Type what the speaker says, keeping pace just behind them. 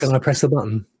Can I press the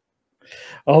button?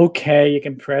 Okay, you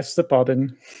can press the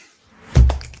button.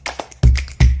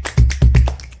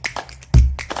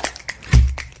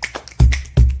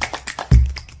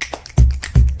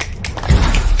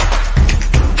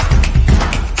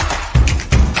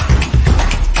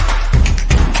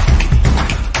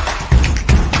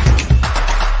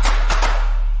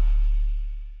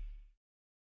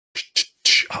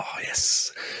 Oh,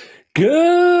 yes.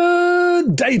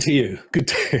 Good day to you. Good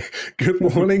day. Good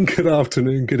morning, good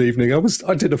afternoon, good evening.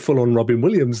 I did a full-on Robin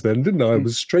Williams then, didn't I? I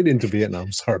was straight into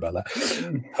Vietnam. Sorry about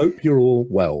that. Hope you're all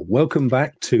well. Welcome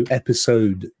back to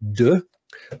episode 2.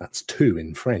 That's 2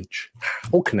 in French.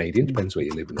 Or Canadian, depends where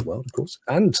you live in the world, of course.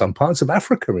 And some parts of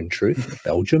Africa, in truth.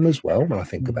 Belgium as well, when I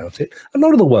think about it. A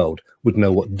lot of the world would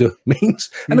know what "de"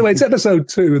 means. Anyway, it's episode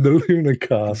 2 of the Lunar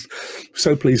Cast.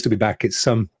 So pleased to be back. It's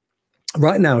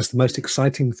right now, it's the most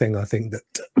exciting thing, I think, that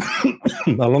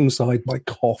alongside my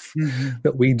cough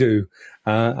that we do.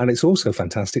 And it's also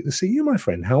fantastic to see you, my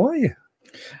friend. How are you?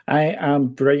 I am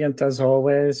brilliant as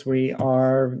always. We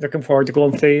are looking forward to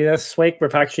going through this week.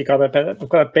 We've actually got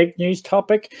a big news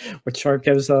topic, which sort of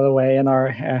gives it away in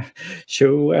our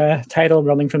show title,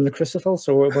 "Running from the Crucible."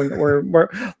 So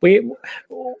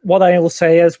what I will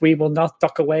say is we will not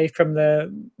duck away from the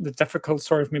difficult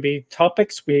sort of maybe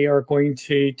topics. We are going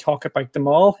to talk about them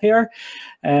all here,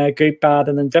 good, bad,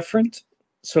 and indifferent.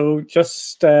 So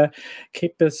just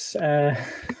keep us.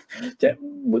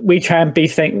 We try and do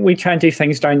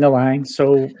things down the line.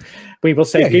 So we will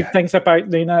say good things about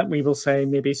Luna. We will say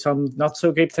maybe some not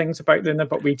so good things about Luna,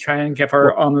 but we try and give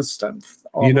her honest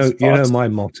you know my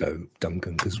motto,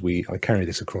 Duncan, because I carry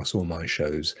this across all my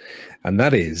shows, and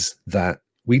that is that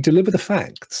we deliver the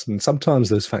facts, and sometimes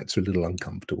those facts are a little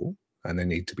uncomfortable and they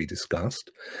need to be discussed,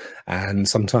 and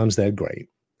sometimes they're great.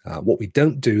 What we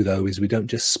don't do, though, is we don't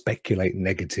just speculate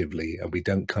negatively, and we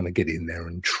don't kind of get in there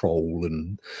and troll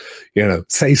and,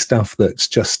 say stuff that's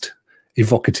just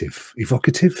evocative.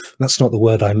 Evocative? That's not the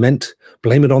word I meant.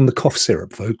 Blame it on the cough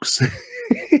syrup, folks.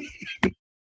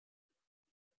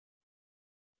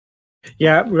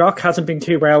 Yeah, Rock hasn't been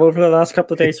too well over the last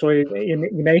couple of days, so you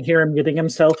may hear him muting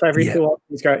himself every so often.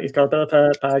 He's got a bit of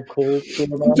a bad cold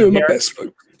going on. I'm doing my best,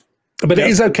 folks. But it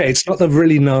is okay. It's not the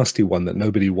really nasty one that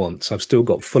nobody wants. I've still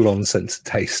got full-on sense of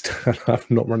taste. I'm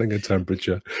not running a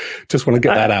temperature. Just want to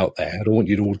get that out there. I don't want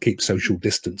you to all keep social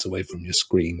distance away from your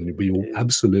screen. You'll be all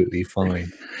absolutely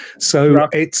fine. So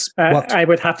Rock, it's. I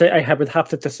would have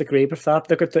to disagree with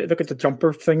that. Look at the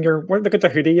jumper thing look at the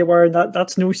hoodie you're wearing.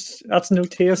 That's no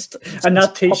taste. And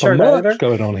that t-shirt either.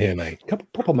 Going on here, mate.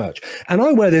 Proper merch. And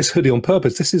I wear this hoodie on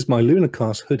purpose. This is my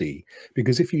Lunacast hoodie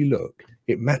because if you look,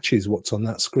 it matches what's on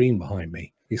that screen behind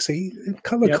me. You see,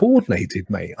 color coordinated,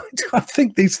 mate. I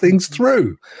think these things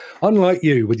through. Unlike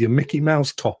you with your Mickey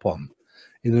Mouse top on,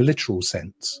 in a literal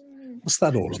sense. What's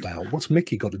that all about? What's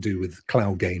Mickey got to do with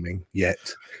cloud gaming yet?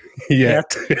 I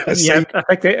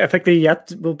think the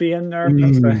yet will be in there.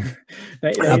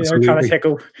 They're trying to take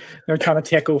over. They're trying to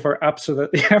take over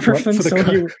absolutely everything.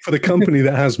 For the company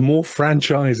that has more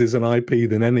franchises and IP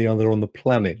than any other on the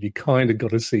planet, you kind of got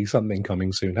to see something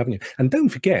coming soon, haven't you? And don't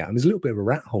forget, there's a little bit of a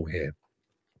rat hole here.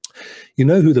 You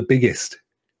know who the biggest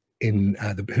who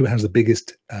has the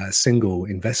biggest single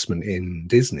investment in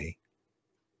Disney?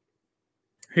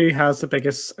 Who has the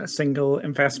biggest single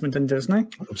investment in Disney?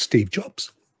 Steve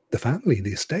Jobs, the family,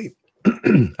 the estate,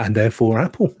 and therefore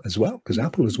Apple as well, because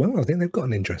Apple as well, I think they've got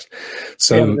an interest.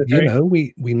 So,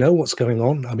 we know what's going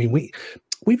on. I mean,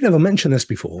 we've never mentioned this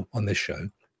before on this show,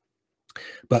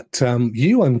 but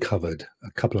you uncovered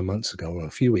a couple of months ago or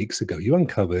a few weeks ago, you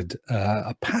uncovered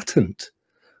a patent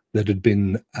that had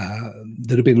been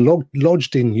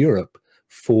lodged in Europe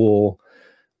for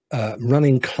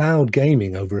running cloud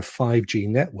gaming over a 5G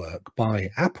network by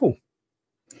Apple.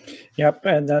 Yep,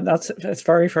 and it's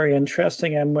very, very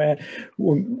interesting. And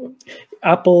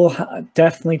Apple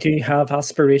definitely do have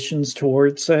aspirations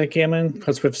towards gaming,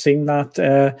 because we've seen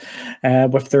that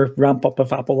with their ramp up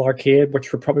of Apple Arcade,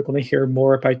 which we're probably going to hear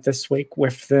more about this week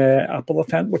with the Apple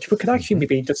event, which we could actually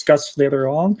maybe discuss later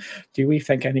on. Do we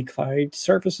think any cloud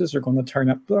services are going to turn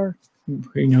up there?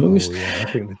 Who knows? Oh,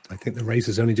 yeah, I think the race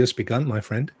has only just begun, my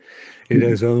friend. It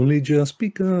has only just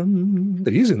begun.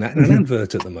 They're using that in an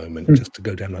advert at the moment, just to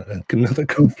go down another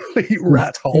complete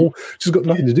rat hole, which has got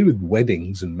nothing to do with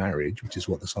weddings and marriage, which is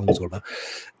what the song's all about.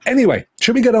 Anyway,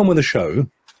 should we get on with the show?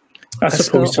 I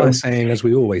suppose so. By saying, as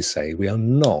we always say, we are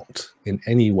not in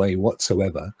any way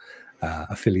whatsoever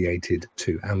affiliated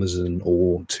to Amazon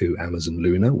or to Amazon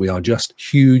Luna. We are just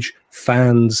huge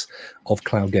fans of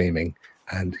cloud gaming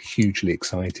and hugely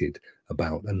excited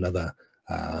about another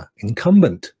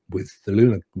incumbent with the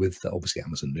Luna, with obviously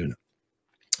Amazon Luna.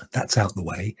 That's out the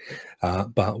way.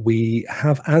 But we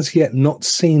have as yet not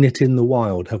seen it in the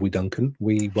wild, have we, Duncan?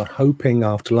 We were hoping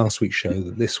after last week's show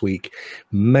that this week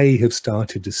may have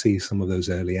started to see some of those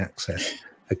early access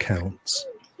accounts.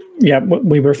 Yeah,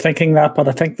 we were thinking that, but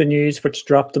I think the news which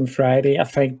dropped on Friday, I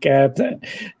think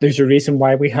there's a reason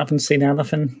why we haven't seen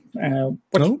anything.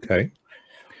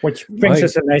 Which brings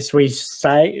us a nice wee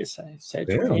side.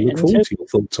 Yeah, I look forward to your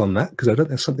thoughts on that, because I don't think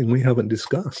that's something we haven't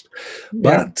discussed.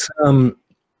 Yeah. But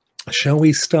shall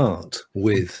we start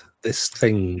with this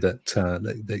thing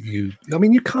that you, I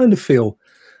mean, you kind of feel,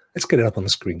 let's get it up on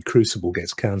the screen, Crucible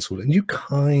gets cancelled, and you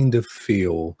kind of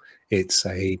feel it's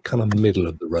a kind of middle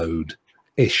of the road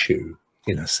issue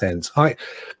in a sense.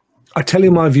 I tell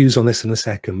you my views on this in a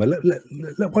second, but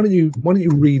why don't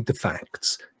you read the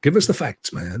facts? Give us the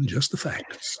facts, man. Just the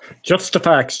facts. Just the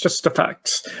facts. Just the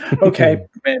facts. Okay.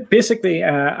 Basically,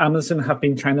 Amazon have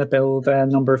been trying to build a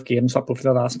number of games up over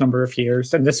the last number of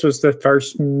years, and this was the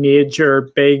first major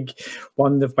big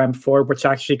one that went for, which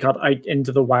actually got out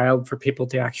into the wild for people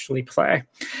to actually play.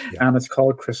 Yeah. And it's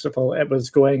called Crucible. It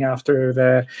was going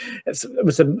after it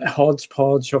was a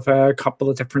hodgepodge of a couple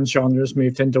of different genres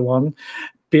moved into one.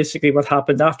 Basically, what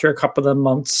happened after a couple of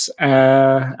months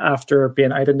after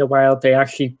being out in the wild, they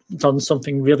actually done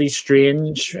something really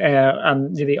strange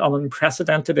and really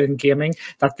unprecedented in gaming,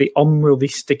 that they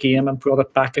unreleased the game and brought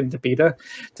it back into beta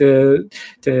to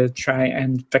try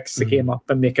and fix the game up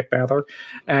and make it better.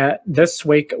 This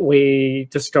week, we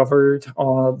discovered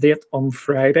late on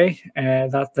Friday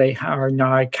that they are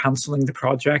now cancelling the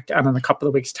project, and in a couple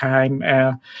of weeks' time,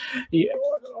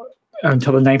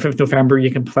 until the 9th of November, you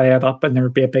can play it up and there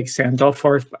will be a big send-off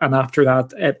for it. And after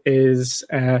that, it is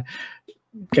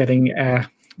getting,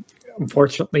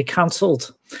 unfortunately,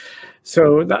 cancelled.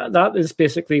 So that is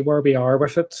basically where we are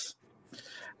with it.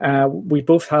 We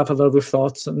both have a lot of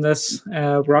thoughts on this.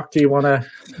 Rock, do you want to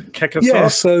kick us off? Yeah,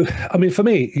 so, I mean, for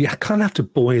me, you kind of have to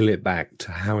boil it back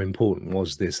to how important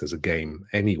was this as a game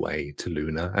anyway to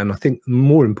Luna. And I think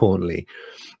more importantly,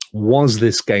 was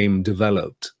this game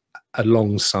developed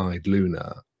alongside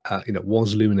Luna?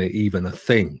 Was Luna even a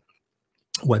thing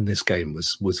when this game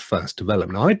was first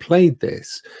developed? Now, I played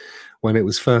this when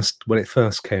it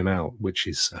first came out, which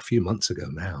is a few months ago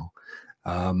now.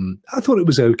 I thought it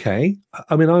was okay.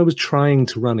 I mean, I was trying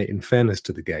to run it, in fairness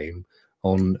to the game,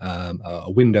 on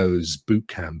a Windows boot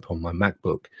camp on my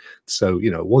MacBook, so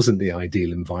it wasn't the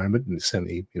ideal environment, and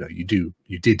certainly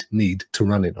you did need to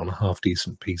run it on a half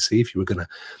decent PC if you were going to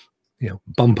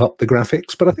bump up the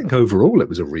graphics. But I think overall it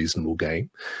was a reasonable game.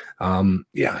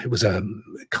 Yeah, it was a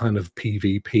kind of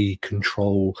PvP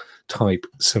control type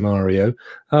scenario.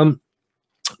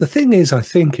 The thing is, I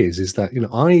think is that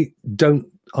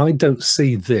I don't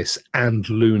see this and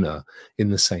Luna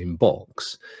in the same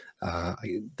box.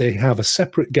 They have a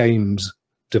separate games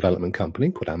development company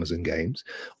called Amazon Games,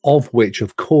 of which,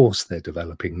 of course, they're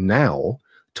developing now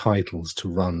titles to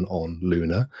run on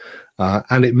Luna,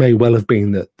 and it may well have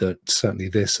been that certainly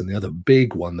this and the other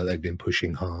big one that they've been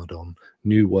pushing hard on,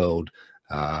 New World,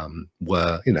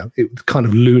 were it kind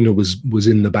of Luna was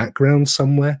in the background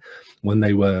somewhere when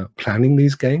they were planning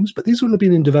these games, but these will have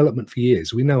been in development for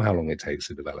years. We know how long it takes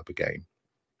to develop a game.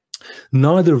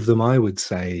 Neither of them, I would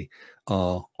say,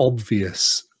 are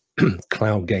obvious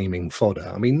cloud gaming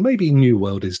fodder. I mean, maybe New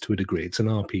World is to a degree. It's an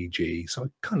RPG, so I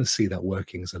kind of see that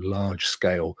working as a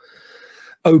large-scale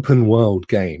open world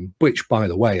game, which, by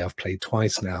the way, I've played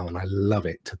twice now and I love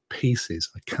it to pieces.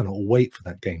 I cannot wait for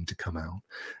that game to come out.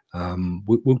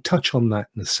 We'll touch on that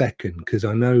in a second, because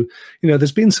I know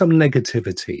there's been some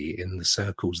negativity in the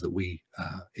circles that we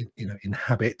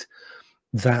inhabit,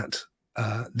 that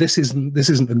this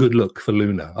isn't a good look for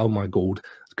Luna. Oh my god,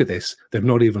 look at this, they've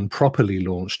not even properly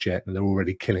launched yet and they're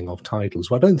already killing off titles.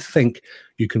 Well, I don't think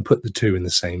you can put the two in the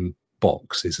same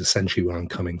box, is essentially where I'm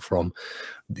coming from.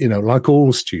 Like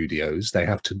all studios, they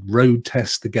have to road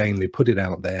test the game, they put it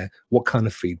out there. What kind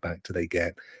of feedback do they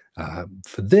get?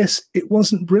 For this, it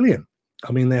wasn't brilliant.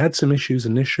 I mean, they had some issues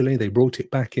initially. They brought it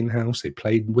back in-house, they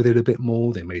played with it a bit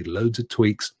more, they made loads of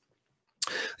tweaks,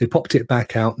 they popped it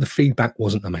back out, the feedback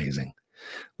wasn't amazing.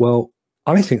 Well,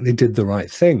 I think they did the right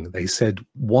thing. They said,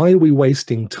 why are we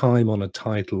wasting time on a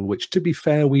title which, to be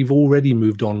fair, we've already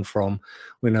moved on from?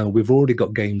 We've already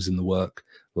got games in the work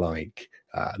like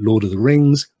Lord of the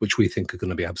Rings, which we think are going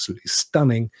to be absolutely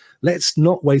stunning. Let's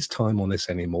not waste time on this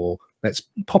anymore. Let's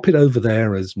pop it over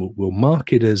there, as we'll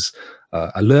mark it as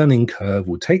a learning curve.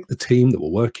 We'll take the team that were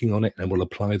working on it and we'll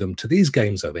apply them to these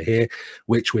games over here,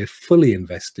 which we're fully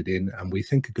invested in and we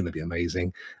think are going to be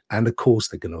amazing. And of course,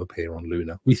 they're going to appear on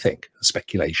Luna. We think,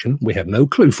 speculation. We have no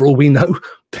clue. For all we know,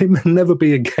 there may never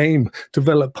be a game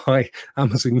developed by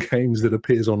Amazon Games that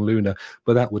appears on Luna,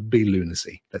 but that would be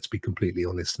lunacy. Let's be completely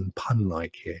honest and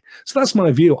pun-like here. So that's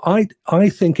my view. I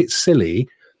think it's silly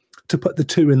to put the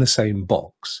two in the same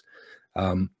box.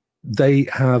 They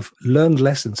have learned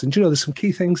lessons. And, you know, there's some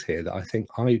key things here that I think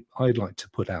I'd like to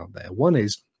put out there. One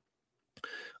is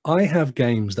I have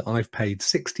games that I've paid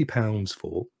 £60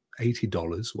 for,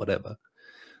 $80, whatever,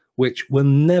 which were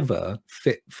never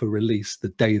fit for release the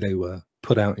day they were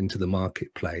put out into the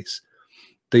marketplace.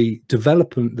 The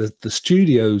development, the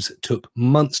studios took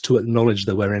months to acknowledge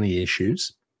there were any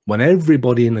issues. When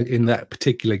everybody in that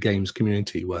particular games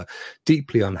community were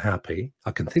deeply unhappy,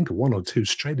 I can think of one or two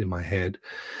straight in my head.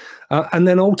 And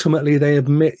then ultimately they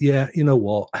admit, yeah, you know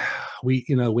what, we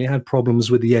had problems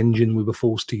with the engine we were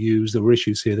forced to use. There were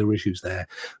issues here, there were issues there,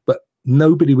 but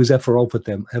nobody was ever offered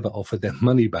them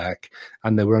money back,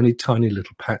 and there were only tiny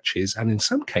little patches. And in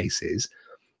some cases,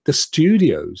 the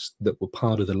studios that were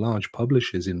part of the large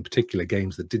publishers in particular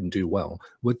games that didn't do well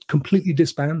were completely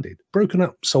disbanded, broken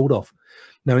up, sold off.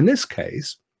 Now, in this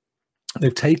case,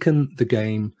 they've taken the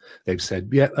game, they've said,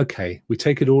 yeah, okay, we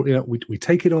take it all, you know, we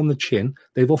take it on the chin.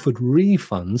 They've offered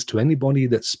refunds to anybody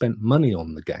that spent money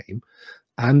on the game,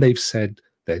 and they've said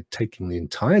they're taking the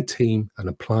entire team and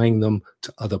applying them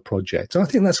to other projects. I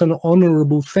think that's an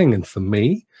honorable thing. And for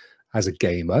me, as a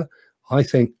gamer, I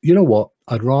think, you know what,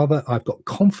 I've got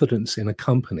confidence in a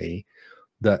company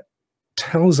that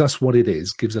tells us what it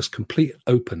is, gives us complete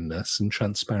openness and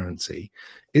transparency,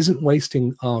 isn't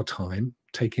wasting our time,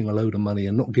 taking a load of money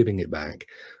and not giving it back.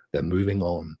 They're moving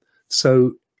on.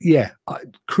 So yeah,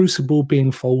 Crucible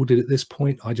being folded at this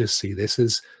point, I just see this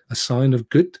as a sign of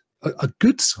a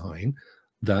good sign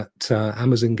that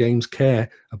Amazon Games care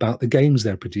about the games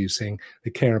they're producing,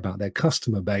 they care about their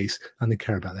customer base, and they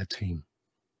care about their team.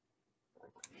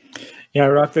 Yeah,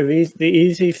 Rock, the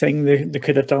easy thing they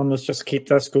could have done was just keep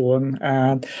this going.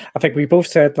 And I think we both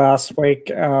said last week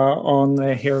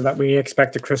on here that we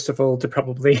expect the Crucible to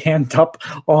probably end up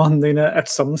on Luna at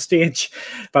some stage.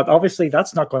 But obviously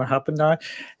that's not going to happen now.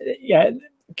 Yeah,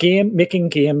 making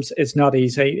games is not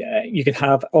easy. You could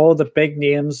have all the big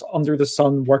names under the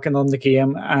sun working on the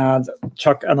game and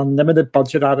chuck an unlimited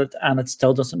budget at it, and it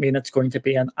still doesn't mean it's going to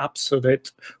be an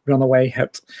absolute runaway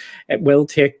hit. It will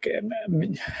take,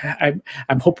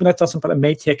 I'm hoping it doesn't, but it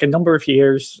may take a number of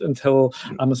years until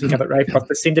Amazon get it right, but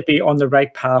they seem to be on the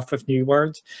right path with New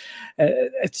World.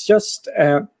 It's just...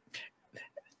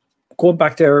 going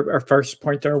back to our first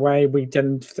point there, why we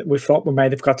thought we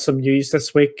might have got some news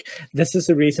this week. This is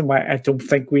the reason why I don't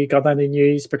think we got any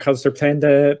news, because they're playing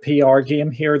the PR game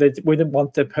here. They wouldn't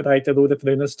want to put out a load of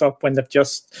Luna stuff when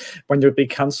they'd be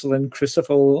cancelling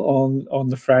Crucible on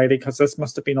the Friday, because this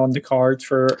must have been on the cards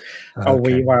for a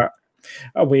wee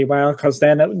while, because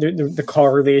then the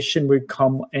correlation would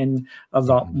come in a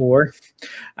lot more,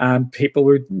 and people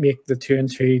would make the two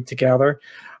and two together.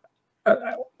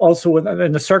 Also,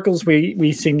 in the circles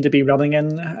we seem to be running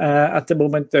in at the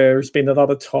moment, there's been a lot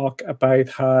of talk about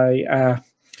how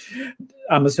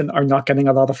Amazon are not getting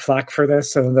a lot of flack for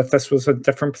this, and if this was a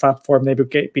different platform, they would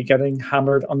be getting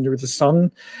hammered under the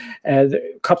sun. A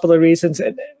couple of reasons.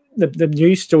 The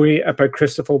news story about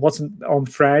Crucible wasn't on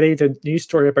Friday. The news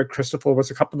story about Crucible was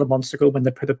a couple of months ago when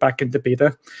they put it back into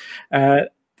beta.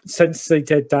 Since they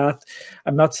did that,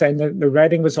 I'm not saying that the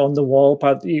writing was on the wall,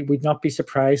 but you would not be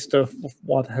surprised of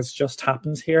what has just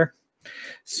happened here.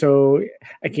 So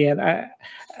again,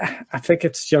 I think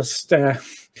it's just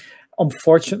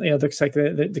unfortunately it looks like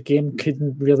the game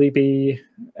couldn't really be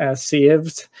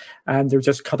saved, and they're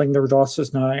just cutting their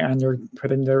losses now, and they're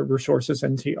putting their resources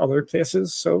into other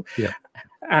places. So yeah,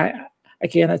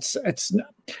 again, it's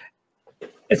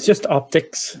just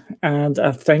optics, and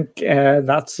I think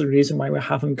that's the reason why we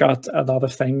haven't got a lot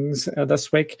of things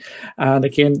this week. And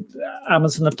again,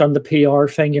 Amazon have done the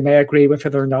PR thing. You may agree with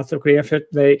it or not agree with it.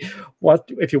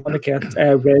 If you want to get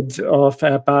rid of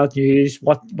bad news,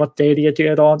 what day do you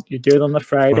do it on? You do it on the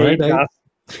Friday.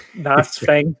 Last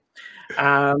thing.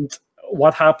 And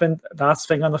what happened last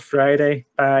thing on the Friday?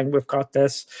 Bang, we've got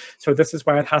this. So this is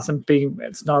why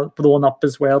it's not blown up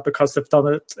as well, because they've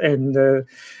done it in the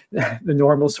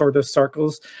normal sort of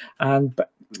circles. And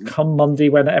come Monday,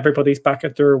 when everybody's back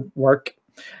at their work,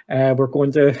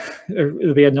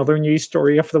 it'll be another news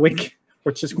story of the week,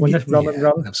 which is going to run and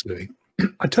run. Absolutely.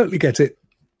 I totally get it.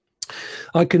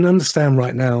 I can understand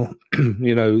right now,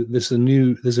 you know, there's a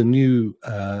new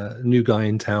guy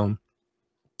in town,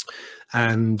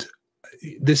 and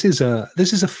this is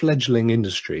a fledgling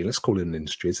industry. Let's call it an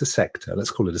industry. It's a sector.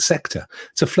 Let's call it a sector.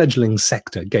 It's a fledgling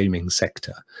sector, gaming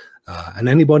sector, and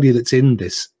anybody that's in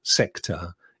this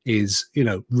sector is,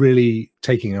 really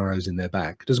taking arrows in their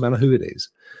back. It doesn't matter who it is.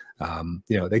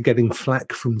 They're getting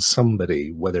flack from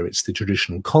somebody, whether it's the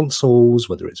traditional consoles,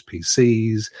 whether it's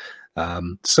PCs.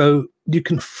 So you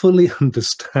can fully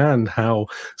understand how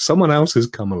someone else has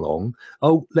come along.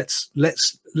 Oh, let's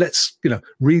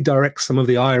redirect some of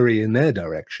the ire in their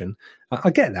direction. I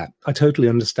get that. I totally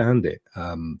understand it.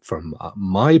 From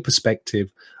my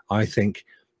perspective, I think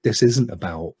this isn't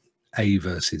about A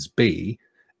versus B.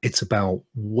 It's about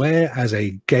where, as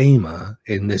a gamer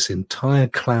in this entire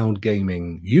cloud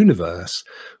gaming universe,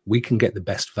 we can get the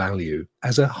best value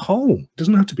as a whole. It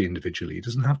doesn't have to be individually. It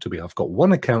doesn't have to be, I've got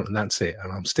one account and that's it,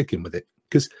 and I'm sticking with it.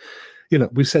 Because,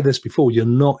 we've said this before, you're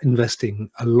not investing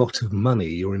a lot of money.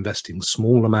 You're investing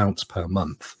small amounts per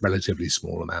month, relatively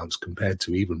small amounts compared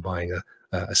to even buying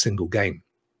a single game.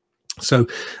 So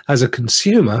as a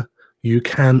consumer, you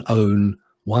can own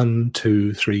 1,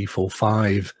 2, 3, 4,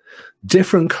 5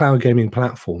 different cloud gaming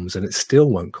platforms, and it still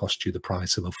won't cost you the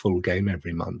price of a full game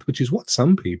every month, which is what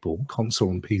some people, console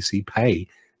and PC, pay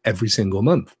every single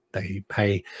month. They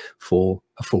pay for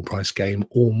a full price game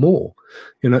or more.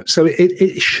 So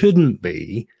it shouldn't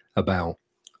be about,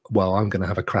 well, I'm going to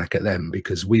have a crack at them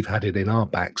because we've had it in our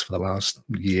backs for the last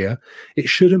year. It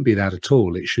shouldn't be that at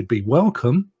all. It should be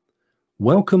welcome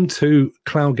to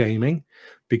cloud gaming,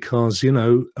 because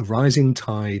a rising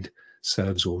tide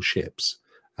serves all ships.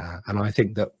 And I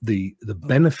think that the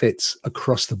benefits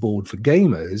across the board for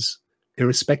gamers,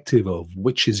 irrespective of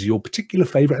which is your particular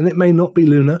favorite, and it may not be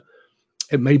Luna,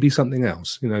 it may be something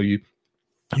else.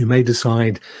 You may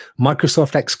decide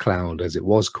Microsoft xCloud, as it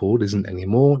was called, isn't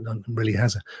anymore. It really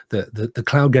has the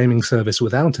cloud gaming service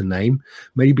without a name.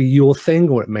 May be your thing,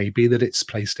 or it may be that it's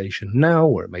PlayStation Now,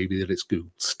 or it may be that it's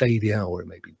Google Stadia, or it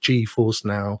may be GeForce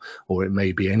Now, or it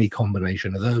may be any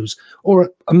combination of those, or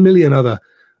a million other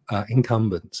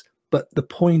incumbents. But the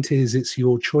point is, it's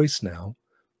your choice now.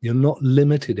 You're not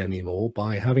limited anymore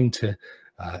by having to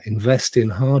invest in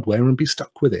hardware and be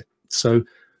stuck with it. So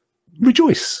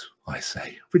rejoice, I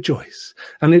say, rejoice.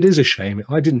 And it is a shame.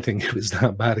 I didn't think it was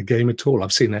that bad a game at all.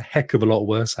 I've seen a heck of a lot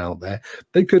worse out there.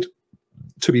 They could,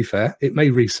 to be fair, it may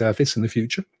resurface in the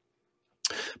future,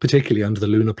 particularly under the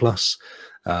Luna Plus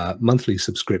monthly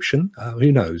subscription.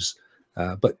 Who knows?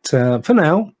 But for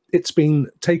now, it's been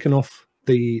taken off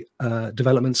the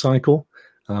development cycle,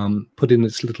 put in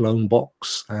its little own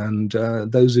box, and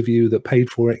those of you that paid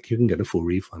for it, you can get a full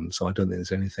refund. So I don't think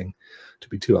there's anything to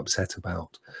be too upset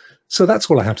about. So that's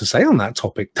all I have to say on that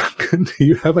topic. Duncan, do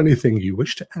you have anything you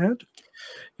wish to add?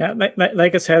 Yeah,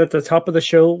 like I said at the top of the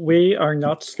show, we are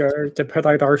not scared to put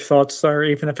out our thoughts there,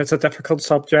 even if it's a difficult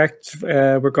subject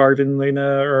regarding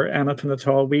Luna or anything at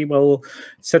all. We will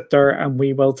sit there and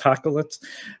we will tackle it,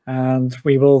 and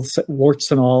we will,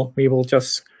 warts and all, we will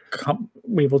just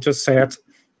say it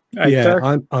out there.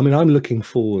 I'm looking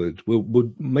forward.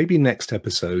 We'll maybe next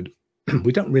episode.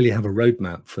 We don't really have a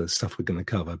roadmap for stuff we're going to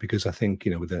cover, because I think,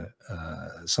 with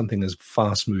something as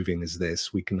fast moving as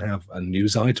this, we can have a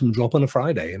news item drop on a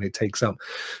Friday and it takes up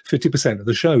 50% of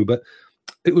the show. But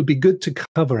it would be good to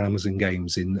cover Amazon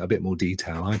games in a bit more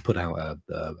detail. I put out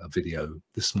a video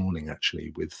this morning,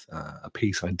 actually, with a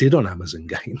piece I did on Amazon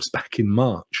games back in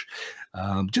March,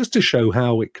 just to show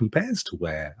how it compares to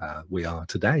where we are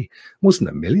today. It wasn't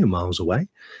a million miles away.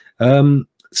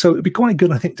 So it'd be quite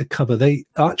good, I think, to cover. They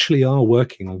actually are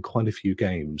working on quite a few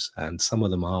games, and some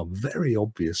of them are very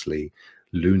obviously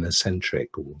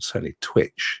Luna-centric, or certainly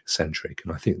Twitch-centric.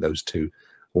 And I think those two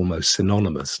almost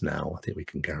synonymous now. I think we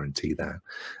can guarantee that.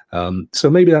 So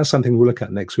maybe that's something we'll look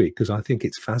at next week, because I think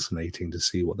it's fascinating to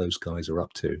see what those guys are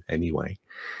up to anyway.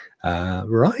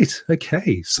 Right,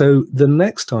 okay. So the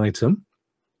next item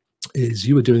is,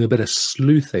 you were doing a bit of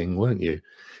sleuthing, weren't you?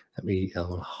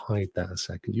 I'll hide that a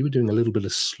second. You were doing a little bit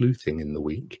of sleuthing in the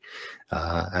week,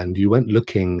 and you went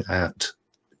looking at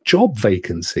job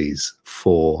vacancies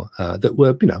for that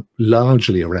were,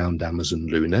 largely around Amazon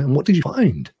Luna. And what did you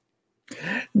find?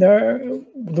 The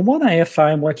one I have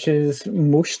found, which is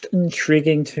most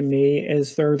intriguing to me,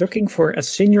 is they're looking for a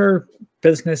senior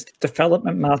business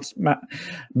development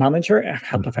manager.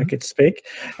 I don't know if I could speak,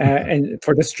 and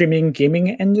for the streaming gaming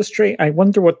industry. I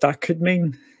wonder what that could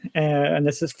mean. And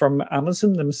this is from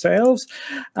Amazon themselves.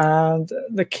 And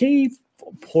the key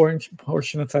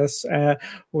portion of this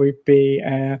would be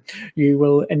you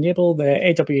will enable the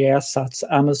AWS, that's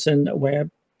Amazon Web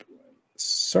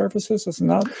Services, isn't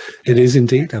that? It is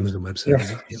indeed Amazon Web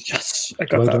Services. Yes, I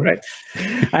got that right.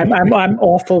 I'm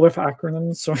awful with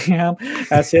acronyms, so I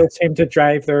am. Sales team to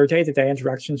drive their day-to-day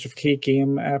interactions with key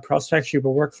game prospects. You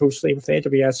will work closely with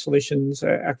AWS Solutions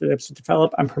executives to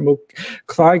develop and promote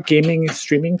cloud gaming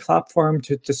streaming platform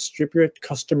to distribute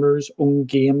customers' own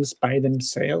games by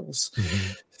themselves.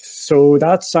 So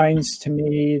that sounds to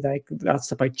me like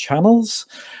that's about channels,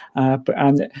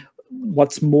 and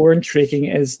what's more intriguing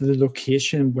is the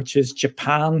location, which is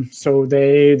Japan. So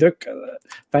they look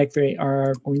like they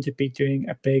are going to be doing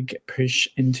a big push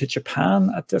into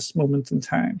Japan at this moment in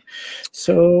time.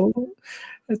 So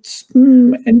it's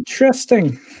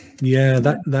interesting. Yeah,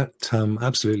 that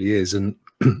absolutely is, and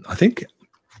I think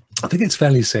it's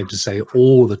fairly safe to say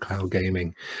all the cloud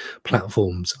gaming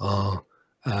platforms are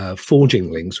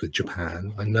forging links with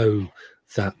Japan. I know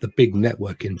that the big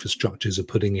network infrastructures are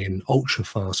putting in ultra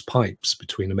fast pipes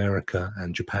between America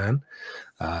and Japan.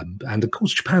 And of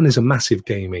course, Japan is a massive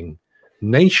gaming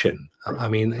nation. I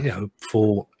mean, you know,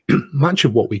 for much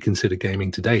of what we consider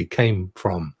gaming today came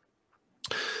from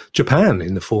Japan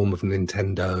in the form of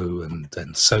Nintendo and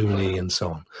Sony and so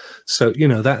on. So, you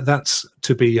know, that's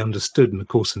to be understood. And of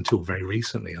course, until very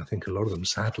recently, I think a lot of them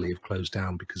sadly have closed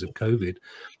down because of COVID.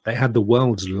 They had the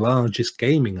world's largest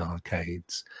gaming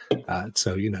arcades.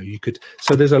 So, you know,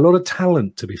 so there's a lot of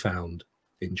talent to be found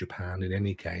in Japan in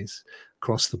any case,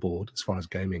 across the board, as far as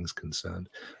gaming is concerned.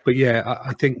 But yeah,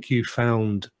 I think you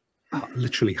found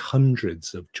literally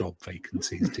hundreds of job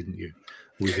vacancies, didn't you?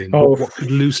 Within what could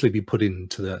loosely be put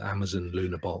into the Amazon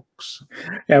Luna box.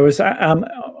 Yeah, it was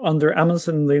under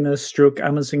Amazon Luna stroke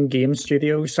Amazon Game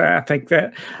Studios. I think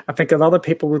a lot of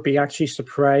people would be actually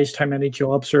surprised how many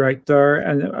jobs are out there,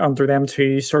 and under them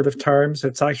two sort of terms,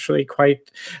 it's actually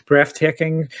quite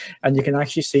breathtaking. And you can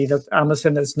actually see that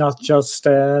Amazon is not just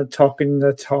talking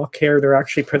the talk here; they're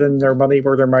actually putting their money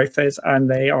where their mouth is, and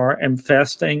they are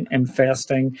investing,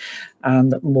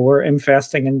 and more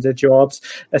investing into jobs.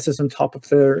 This is on top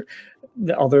of the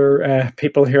other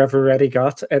people who have already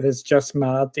got. It is just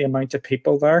mad the amount of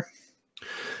people there.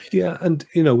 Yeah, and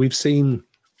you know, we've seen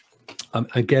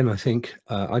again, I think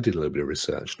I did a little bit of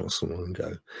research not so long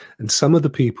ago, and some of the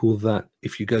people that,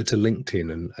 if you go to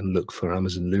LinkedIn and look for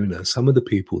Amazon Luna, some of the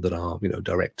people that are, you know,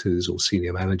 directors or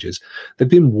senior managers, they've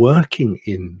been working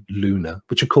in Luna,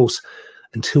 which of course,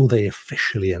 until they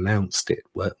officially announced it,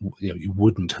 you know, you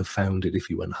wouldn't have found it if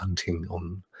you went hunting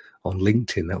on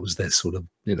LinkedIn. That was their sort of,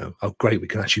 you know, oh great, we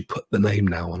can actually put the name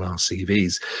now on our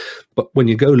CVs. But when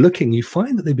you go looking, you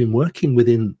find that they've been working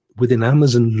within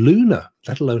Amazon Luna,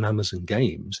 let alone Amazon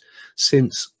Games,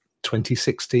 since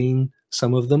 2016,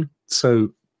 some of them.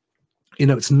 So, you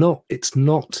know, it's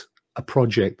not a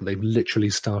project that they've literally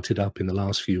started up in the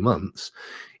last few months,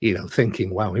 you know,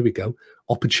 thinking, wow, here we go,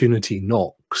 opportunity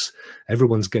knocks,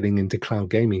 everyone's getting into cloud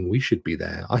gaming, we should be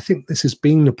there. I think this has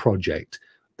been a project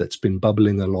that's been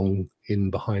bubbling along in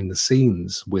behind the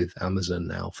scenes with Amazon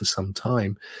now for some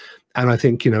time. And I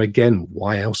think, you know, again,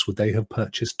 why else would they have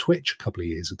purchased Twitch a couple of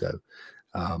years ago?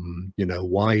 You know,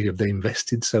 why have they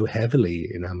invested so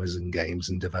heavily in Amazon Games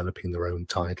and developing their own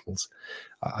titles?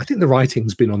 I think the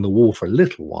writing's been on the wall for a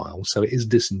little while, so it is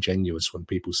disingenuous when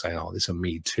people say, oh, this is a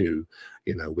me too,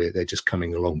 you know, they're just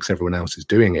coming along because everyone else is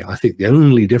doing it. I think the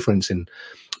only difference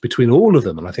between all of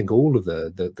them, and I think all of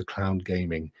the cloud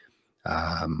gaming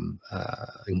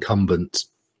incumbents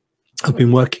have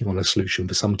been working on a solution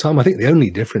for some time. I think the only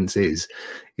difference is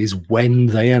when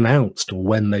they announced or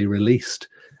when they released.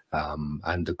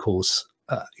 And of course,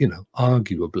 you know,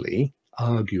 arguably,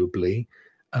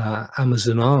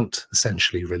 Amazon aren't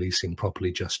essentially releasing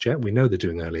properly just yet. We know they're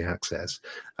doing early access,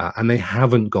 and they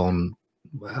haven't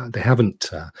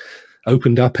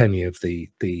opened up any of the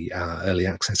early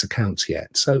access accounts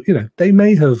yet. So, you know, they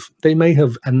may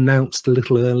have announced a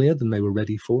little earlier than they were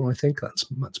ready for. I think that's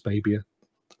maybe a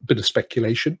bit of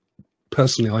speculation.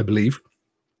 Personally, I believe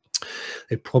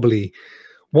they probably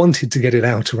wanted to get it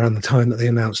out around the time that they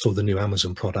announced all the new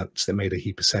Amazon products. That made a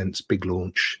heap of sense. Big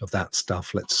launch of that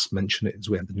stuff. Let's mention it, as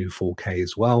we have the new 4K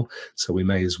as well. So we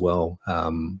may as well,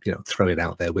 you know, throw it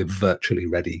out there. We're virtually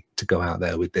ready to go out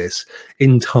there with this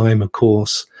in time, of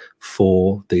course,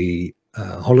 for the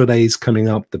holidays coming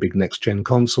up, the big next gen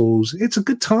consoles. It's a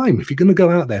good time. If you're going to go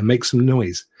out there, make some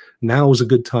noise. Now is a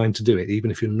good time to do it,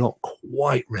 even if you're not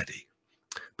quite ready.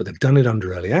 But they've done it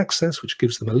under early access, which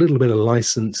gives them a little bit of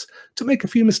license to make a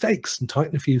few mistakes and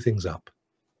tighten a few things up.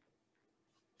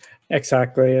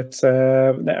 Exactly. It's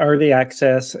the early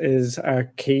access is a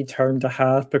key term to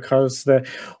have, because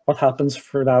what happens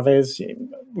for that is,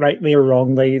 rightly or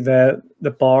wrongly, the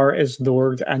bar is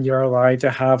lowered and you're allowed to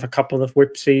have a couple of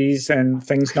whoopsies and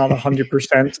things not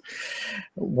 100%,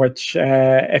 which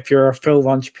if you're a full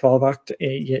launch product,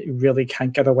 you really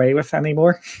can't get away with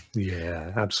anymore.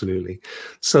 Yeah, absolutely.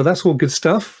 So that's all good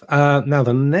stuff. Now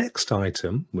the next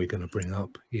item we're going to bring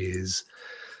up is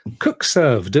Cook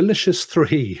Serve Delicious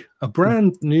 3, a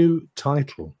brand new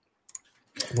title.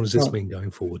 What does this mean going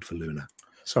forward for Luna?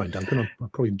 Sorry, Duncan, I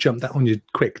probably jumped that on you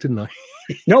quick, didn't I?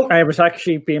 No, I was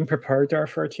actually being prepared there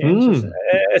for a change.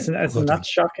 Isn't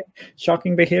that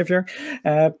shocking behavior?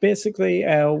 Basically,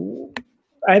 I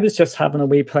was just having a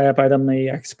wee play about on the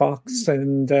Xbox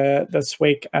and this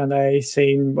week, and I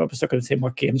seen, I was looking to see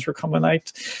what games were coming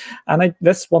out, and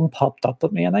this one popped up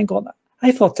with me, and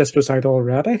I thought this was out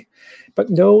already, but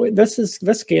no,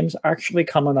 this game's actually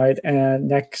coming out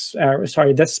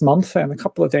this month in a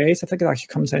couple of days. I think it actually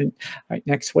comes out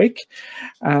next week,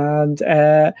 and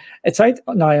it's out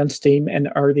now on Steam in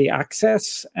early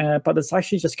access, but it's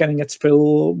actually just getting its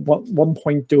full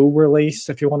 1.0 release,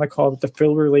 if you want to call it the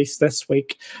full release, this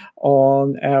week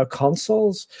on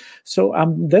consoles. So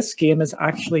this game is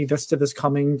actually listed as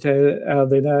coming to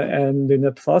Luna and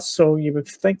Luna Plus, so you would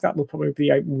think that will probably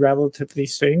be out relatively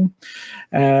soon,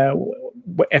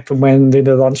 if and when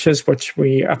Luna launches, which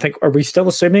I think, are we still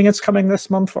assuming it's coming this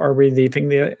month, or are we leaving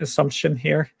the assumption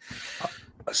here?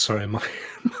 Sorry, my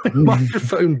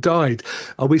microphone died.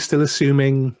 Are we still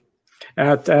assuming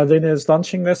Luna is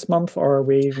launching this month, or are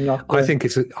we not? I think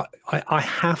it's I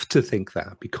have to think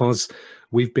that, because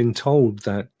we've been told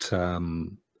that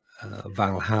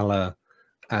Valhalla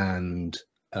and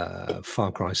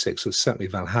Far Cry 6, or certainly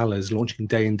Valhalla, is launching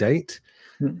day and date.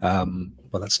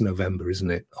 Well, that's November,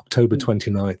 isn't it? October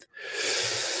 29th.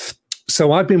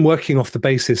 So I've been working off the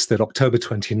basis that October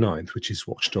 29th, which is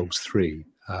Watch Dogs 3,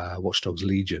 Watch Dogs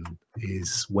Legion,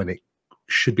 is when it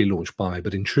should be launched by.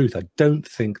 But in truth, I don't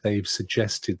think they've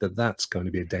suggested that that's going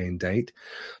to be a day and date.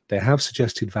 They have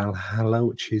suggested Valhalla,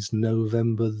 which is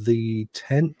November the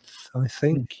 10th, I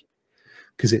think,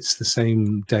 because it's the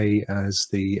same day as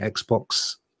the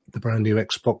Xbox, the brand new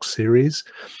Xbox series.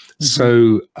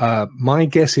 So my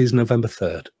guess is November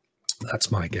 3rd.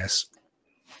 That's my guess.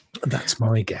 That's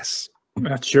my guess.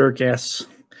 That's your guess.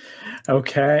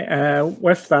 Okay.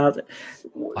 With that,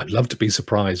 I'd love to be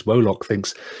surprised. Wolock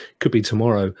thinks could be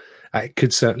tomorrow. It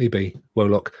could certainly be,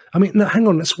 Wolock. I mean, no, hang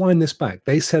on. Let's wind this back.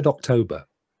 They said October.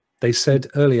 They said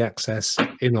early access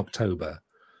in October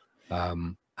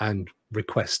and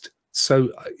request.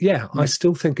 So, yeah, I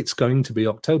still think it's going to be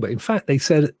October. In fact, they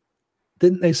said,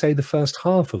 didn't they say the first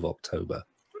half of October?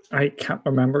 I can't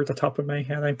remember the top of my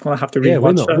head. I'm going to have to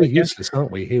rewatch. Yeah, we're useless,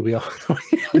 aren't we? Here we are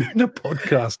in a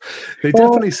podcast. They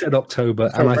definitely said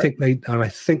October, and I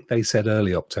think they said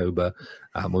early October.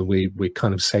 When we're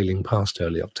kind of sailing past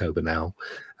early October now.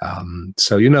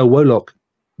 So Wolock,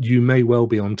 you may well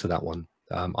be onto that one.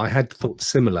 I had thought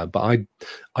similar, but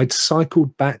I'd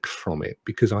cycled back from it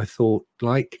because I thought,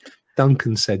 like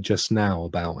Duncan said just now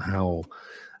about how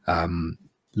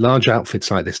large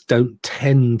outfits like this don't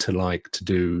tend to like to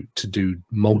do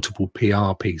multiple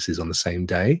PR pieces on the same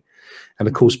day. And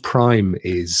of course, Prime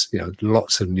is,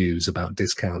 lots of news about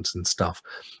discounts and stuff.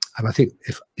 And I think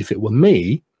if it were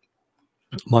me,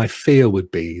 my fear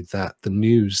would be that the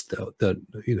news that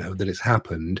it's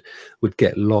happened would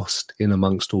get lost in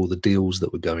amongst all the deals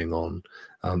that were going on.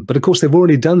 But of course, they've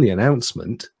already done the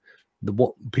announcement.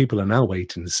 What people are now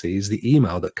waiting to see is the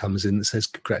email that comes in that says,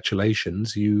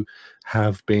 congratulations, you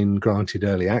have been granted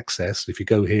early access. If you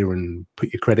go here and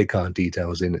put your credit card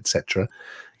details in, etc.,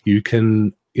 you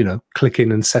can, click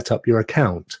in and set up your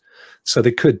account. So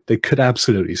they could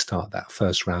absolutely start that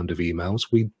first round of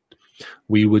emails.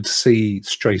 We would see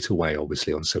straight away,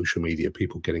 obviously, on social media,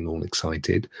 people getting all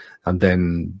excited, and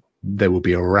then there will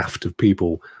be a raft of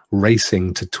people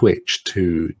racing to Twitch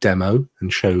to demo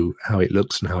and show how it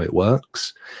looks and how it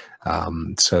works.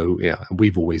 So yeah,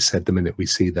 we've always said the minute we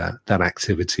see that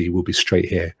activity, we'll be straight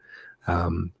here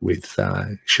with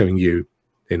showing you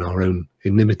in our own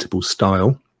inimitable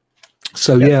style.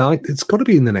 So yeah, it's got to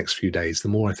be in the next few days, the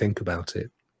more I think about it.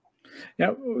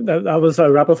 Yeah, that was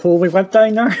a rabbit hole we went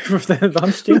down there with the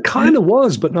launch date. It kind of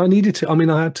was, but I needed to. I mean,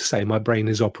 I had to say my brain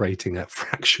is operating at a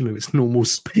fraction of its normal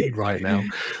speed right now.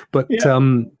 But I'd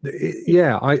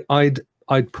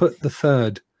put the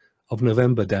 3rd of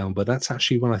November down, but that's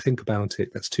actually, when I think about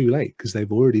it, that's too late because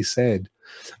they've already said.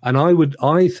 And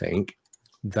I think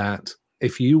that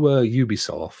if you were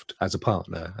Ubisoft as a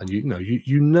partner, and you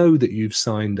know that you've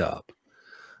signed up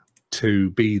to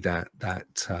be that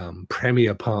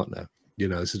premier partner. You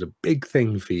know, this is a big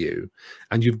thing for you,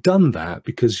 and you've done that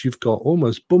because you've got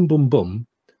almost boom, boom, boom,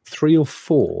 3 or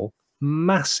 4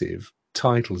 massive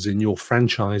titles in your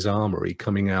franchise armory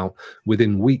coming out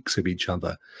within weeks of each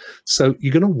other. So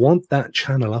you're going to want that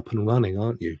channel up and running,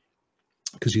 aren't you?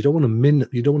 Because you don't want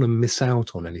to miss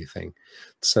out on anything.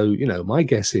 So, you know, my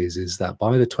guess is that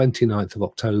by the 29th of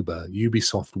October,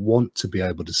 Ubisoft want to be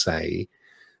able to say,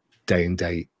 day and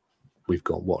date, we've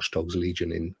got Watch Dogs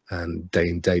Legion in, and day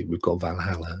and date, we've got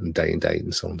Valhalla, and day and date,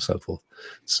 and so on and so forth.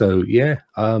 So, yeah,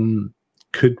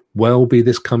 could well be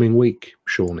this coming week,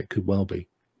 Sean. It could well be.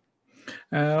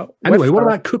 Anyway, what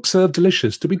about Cook Serve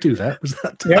Delicious? Did we do that? Was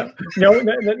that? Yeah. No.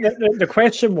 The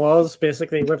question was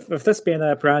basically with this being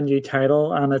a brand new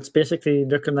title, and it's basically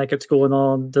looking like it's going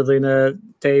on the Luna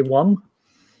day 1.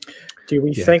 Do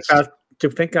we think that? Do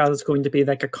you think that is going to be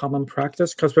like a common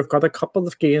practice? Because we've got a couple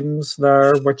of games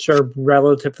there which are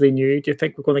relatively new. Do you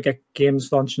think we're going to get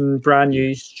games launching brand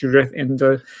new straight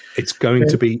into? It's going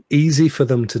to be easy for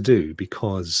them to do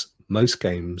because most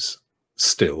games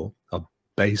still are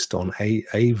based on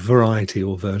a variety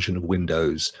or version of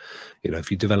Windows. You know,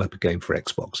 if you develop a game for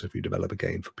Xbox, if you develop a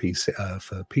game for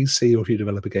PC, or if you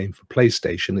develop a game for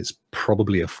PlayStation, it's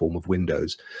probably a form of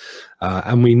Windows.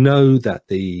 And we know that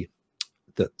the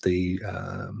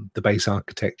base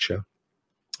architecture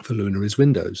for Luna is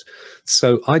Windows.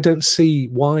 So I don't see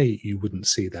why you wouldn't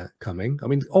see that coming. I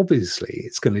mean, obviously,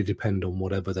 it's going to depend on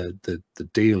whatever the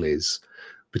deal is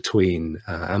between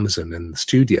Amazon and the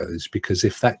studios, because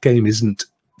if that game isn't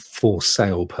for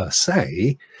sale per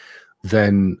se,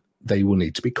 then they will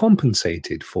need to be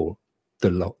compensated for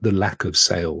the lack of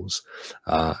sales,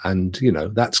 and you know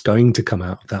that's going to come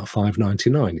out of that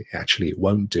 $5.99. Actually, it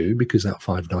won't do, because that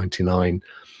 $5.99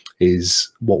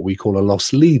 is what we call a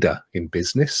loss leader in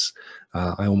business.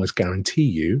 I almost guarantee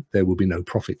you there will be no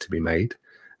profit to be made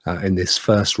in this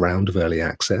first round of early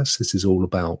access. This is all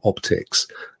about optics.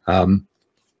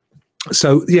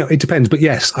 So, yeah, it depends. But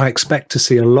yes, I expect to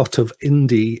see a lot of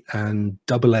indie and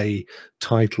AA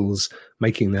titles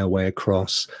making their way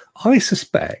across. I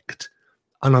suspect,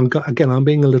 and I'm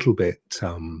being a little bit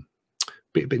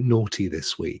naughty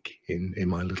this week in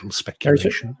my little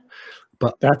speculation.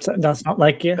 But that's not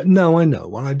like you. No, I know.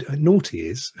 What naughty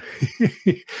is,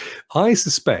 I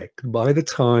suspect by the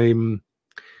time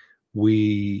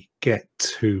we get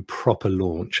to proper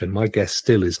launch, and my guess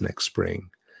still is next spring,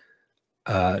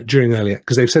 during early,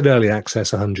 because they've said early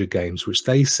access 100 games, which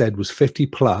they said was 50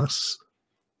 plus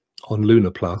on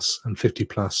Luna Plus and 50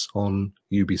 plus on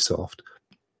Ubisoft.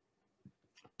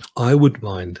 I wouldn't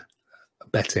mind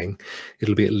betting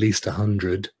it'll be at least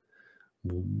 100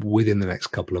 within the next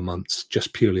couple of months,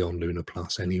 just purely on Luna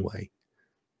Plus anyway.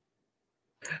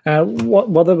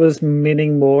 What I was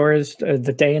meaning more is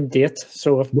the day and date.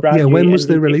 So if when was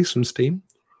the release from Steam?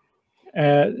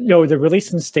 No, the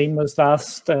release in Steam was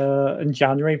last in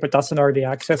January, but that's an early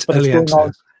access. But early it's going access.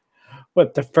 on.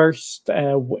 But the first,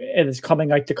 it is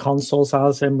coming out to consoles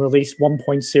as in release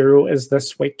 1.0 is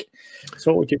this week.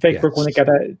 So do you think we're going to get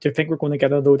a? Do you think we're going to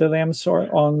get a load of them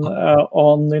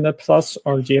on Luna Plus,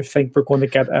 or do you think we're going to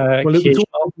get a? Well, it was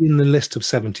all in the list of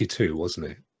 72, wasn't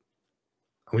it?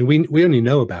 I mean, we only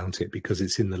know about it because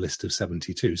it's in the list of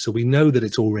 72, so we know that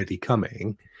it's already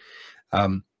coming.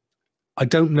 I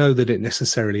don't know that it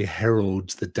necessarily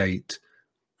heralds the date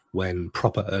when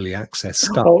proper early access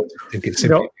starts. I think it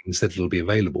simply means that it'll be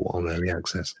available on early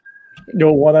access.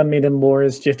 No, what I'm meaning more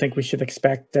is, do you think we should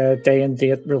expect day and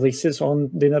date releases on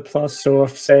Luna Plus? So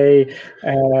if, say,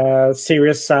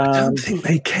 Serious Sam... I don't think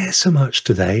they care so much,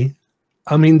 do they?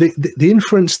 I mean, the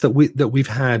inference that we've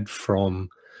had from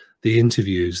the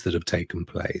interviews that have taken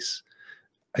place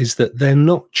is that they're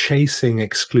not chasing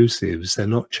exclusives. They're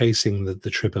not chasing the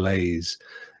AAAs.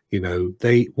 You know,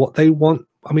 what they want.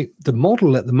 I mean, the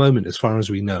model at the moment, as far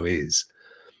as we know, is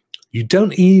you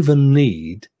don't even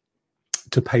need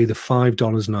to pay the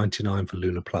 $5.99 for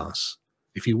Luna Plus.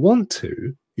 If you want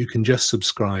to, you can just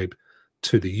subscribe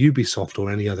to the Ubisoft or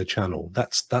any other channel.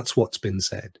 That's what's been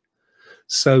said.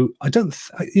 So I don't,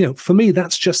 for me,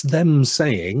 that's just them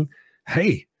saying,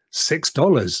 "Hey,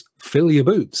 $6, fill your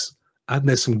boots." And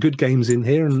there's some good games in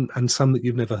here, and some that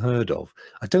you've never heard of.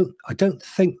 I don't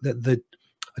think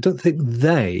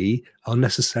they are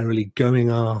necessarily going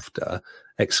after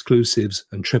exclusives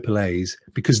and AAAs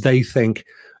because they think,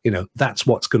 that's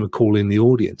what's going to call in the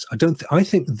audience. I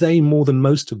think they, more than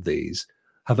most of these,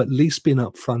 have at least been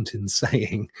upfront in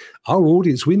saying, our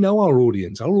audience, we know our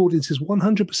audience. Our audience is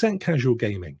 100% casual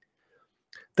gaming.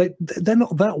 They're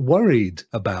not that worried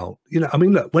about, I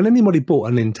mean, look, when anybody bought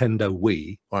a Nintendo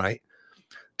Wii, right?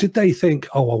 did they think,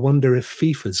 oh, I wonder if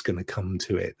FIFA's going to come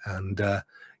to it, and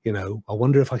you know, I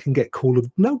wonder if I can get Call of.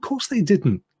 No, of course they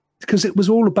didn't, because it was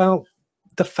all about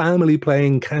the family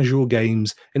playing casual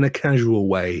games in a casual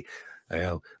way, you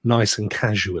know, nice and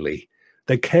casually.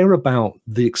 They care about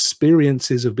the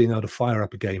experiences of being able to fire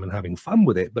up a game and having fun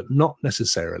with it, but not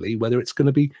necessarily whether it's going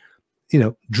to be, you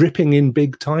know, dripping in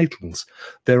big titles.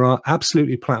 There are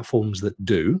absolutely platforms that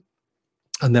do,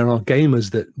 and there are gamers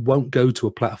that won't go to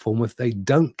a platform if they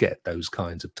don't get those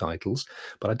kinds of titles.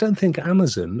 But I don't think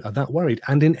Amazon are that worried.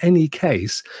 And in any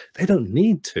case, they don't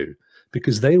need to,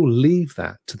 because they will leave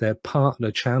that to their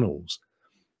partner channels.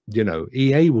 You know,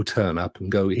 EA will turn up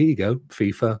and go, here you go,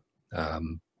 FIFA,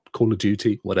 Call of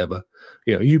Duty, whatever.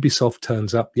 You know, Ubisoft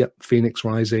turns up, yep, Phoenix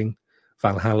Rising,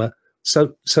 Valhalla.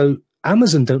 So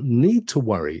Amazon don't need to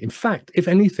worry. In fact, if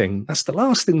anything, that's the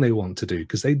last thing they want to do,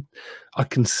 because I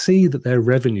can see that their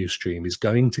revenue stream is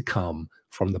going to come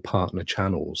from the partner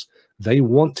channels. They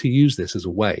want to use this as a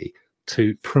way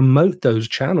to promote those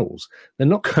channels. They're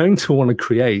not going to want to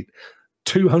create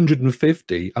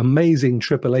 250 amazing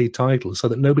AAA titles so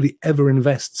that nobody ever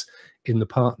invests in the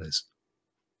partners.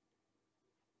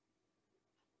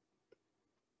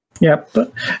 Yeah,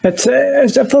 but it's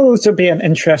supposed to be an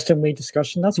interesting wee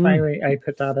discussion. That's why I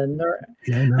put that in there.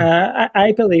 Yeah, no.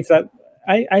 I believe that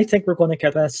I think we're going to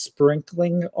get a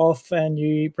sprinkling of brand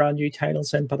new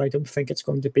titles in, but I don't think it's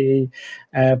going to be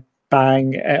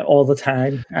bang all the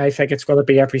time. I think it's going to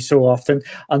be every so often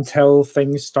until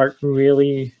things start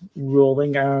really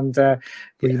rolling, and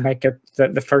we might get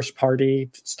the first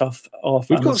party stuff off.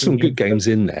 We've got some good games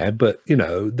in there, but you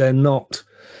know, they're not.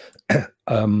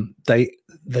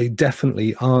 They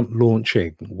definitely aren't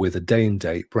launching with a day and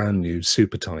date brand new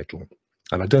super title,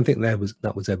 and I don't think that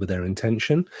was ever their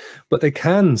intention. But they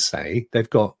can say they've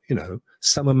got, you know,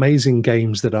 some amazing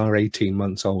games that are 18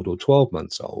 months old or 12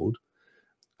 months old,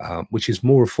 which is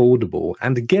more affordable.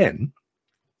 And again,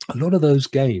 a lot of those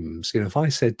games, you know, if I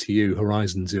said to you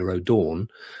Horizon Zero Dawn,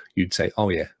 you'd say, oh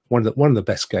yeah, one of the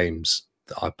best games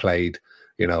that I played.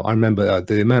 You know, I remember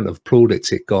the amount of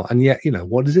plaudits it got, and yet, you know,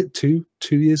 what is it, 2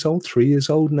 years old, 3 years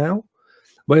old now?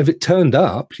 Well, if it turned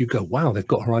up, you go, wow, they've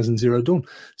got Horizon Zero Dawn.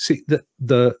 See,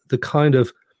 the kind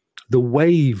of the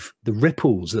wave, the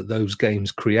ripples that those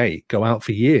games create go out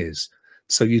for years.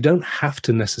 So you don't have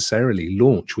to necessarily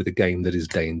launch with a game that is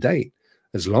day and date,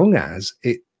 as long as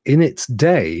it, in its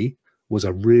day, was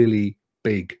a really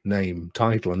big name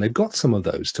title, and they've got some of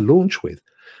those to launch with.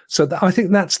 So I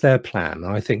think that's their plan.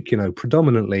 I think, you know,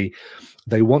 predominantly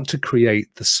they want to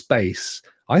create the space.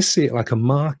 I see it like a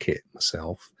market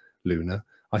myself, Luna.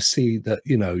 I see that,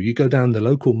 you know, you go down the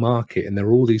local market and there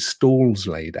are all these stalls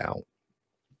laid out.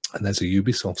 And there's a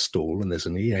Ubisoft stall, and there's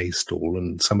an EA stall,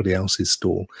 and somebody else's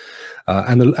stall.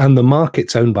 And the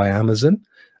market's owned by Amazon.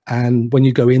 And when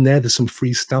you go in there, there's some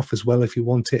free stuff as well if you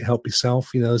want it. Help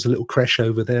yourself. You know, there's a little creche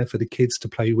over there for the kids to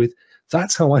play with.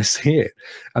 That's how I see it.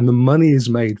 And the money is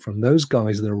made from those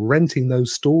guys that are renting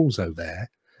those stalls over there,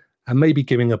 and maybe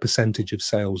giving a percentage of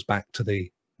sales back to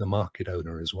the market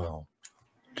owner as well.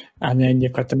 And then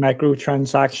you've got the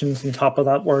microtransactions on top of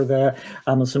that, where the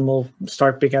Amazon will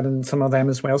start getting some of them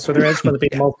as well. So there is going to be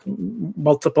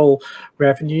multiple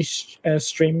revenue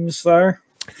streams there.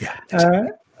 Yeah.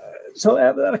 So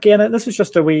again, this is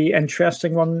just a wee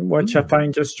interesting one, which I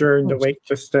found just during the week,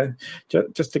 just to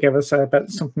give us a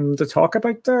bit something to talk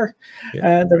about there.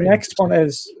 Yeah, the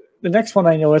next one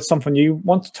I know is something you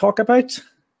want to talk about.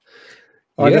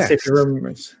 Yes. Just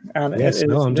rumors. And yes.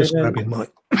 No, I'm just grabbing my.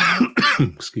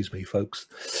 Excuse me, folks.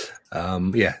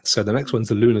 Yeah. So the next one's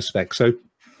the Lunar Spec. So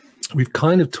we've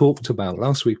kind of talked about,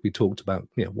 last week we talked about,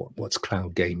 you know, what's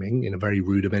cloud gaming in a very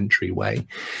rudimentary way.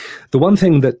 The one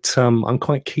thing that I'm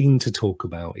quite keen to talk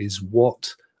about is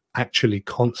what actually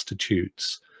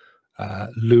constitutes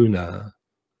Luna.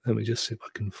 Let me just see if I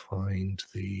can find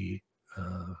the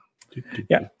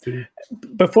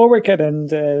Before we get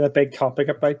into the big topic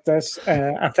about this,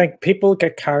 I think people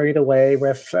get carried away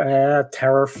with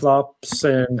teraflops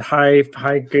and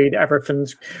how good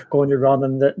everything's going to run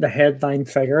and the headline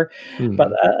figure.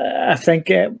 But I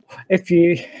think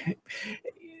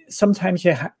sometimes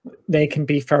they can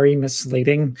be very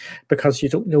misleading, because you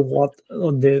don't know what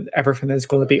everything is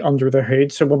going to be under the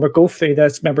hood. So when we go through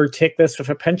this, remember, take this with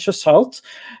a pinch of salt,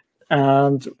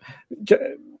 and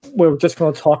we're just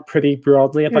going to talk pretty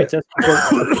broadly about this,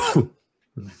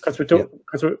 because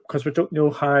we don't know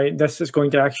how this is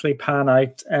going to actually pan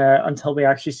out until we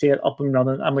actually see it up and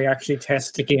running and we actually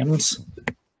test the games.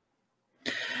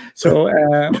 So,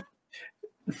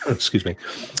 excuse me.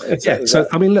 So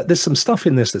I mean, look, there's some stuff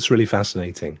in this that's really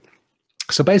fascinating.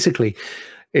 So basically,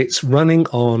 It's running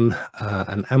on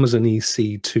an Amazon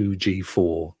EC2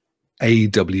 G4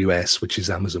 AWS, which is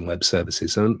Amazon Web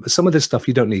Services. And some of this stuff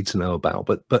you don't need to know about,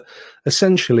 but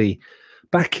essentially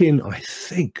back in, I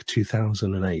think,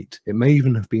 2008, it may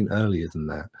even have been earlier than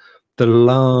that,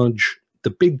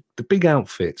 the big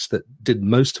outfits that did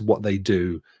most of what they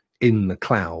do in the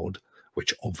cloud,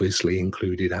 which obviously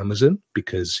included Amazon,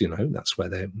 because, you know, that's where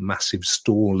their massive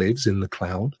store lives, in the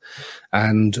cloud.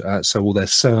 And so all their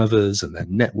servers and their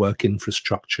network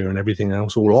infrastructure and everything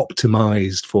else, all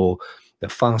optimized for the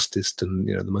fastest and,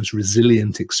 you know, the most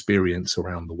resilient experience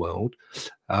around the world.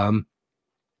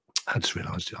 I just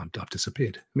realized I've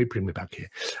disappeared. Let me bring me back here.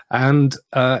 And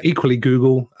equally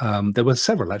Google, there were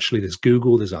several actually. There's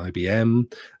Google, there's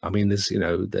IBM. I mean,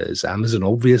 there's Amazon,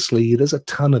 obviously. There's a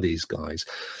ton of these guys.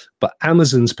 But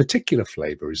Amazon's particular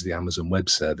flavor is the Amazon Web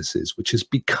Services, which has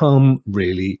become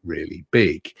really, really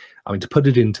big. I mean, to put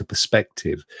it into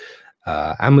perspective,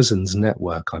 Amazon's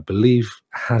network, I believe,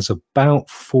 has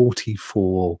about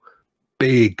 44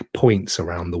 big points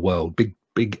around the world, big,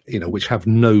 you know, which have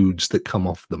nodes that come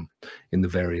off them in the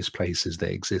various places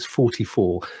they exist.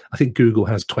 44. I think Google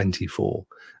has 24.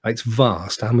 It's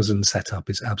vast. Amazon's setup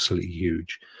is absolutely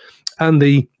huge, and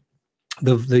they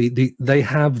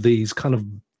have these kind of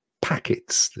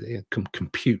packets,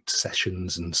 compute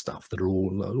sessions and stuff that are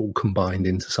all combined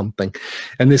into something.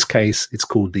 In this case, it's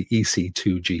called the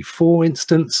EC2 G4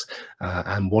 instance,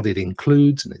 and what it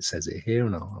includes, and it says it here,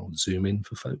 and I'll zoom in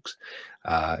for folks.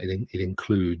 It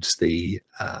includes the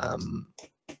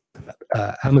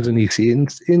Amazon EC.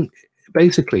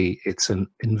 Basically, it's an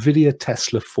NVIDIA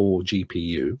Tesla 4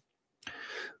 GPU,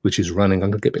 which is running. I'm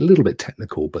going to get a little bit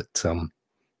technical, but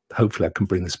hopefully I can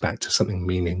bring this back to something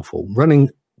meaningful. Running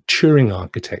Turing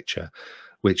architecture,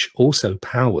 which also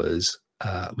powers,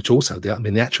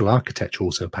 the actual architecture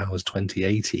also powers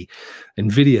 2080,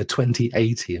 NVIDIA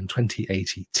 2080 and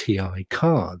 2080 Ti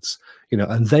cards, you know,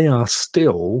 and they are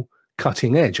still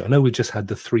cutting edge. I know we just had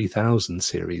the 3000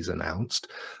 series announced,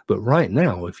 but right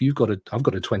now, if I've got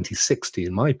a 2060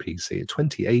 in my PC, a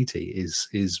 2080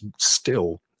 is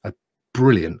still a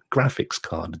brilliant graphics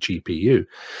card GPU.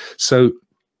 So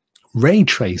ray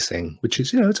tracing, which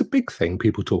is, you know, it's a big thing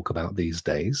people talk about these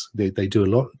days. They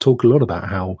talk a lot about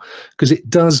how, because it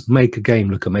does make a game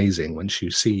look amazing once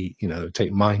you see, you know,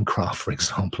 take Minecraft, for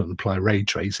example, and apply ray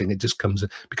tracing, it just becomes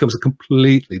a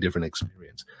completely different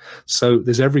experience. So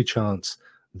there's every chance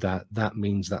that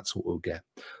means that's what we'll get.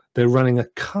 They're running a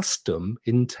custom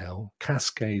Intel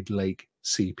Cascade Lake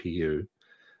CPU,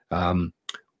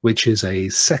 which is a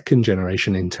second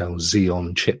generation Intel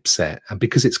Xeon chipset. And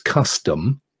because it's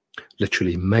custom,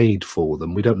 literally made for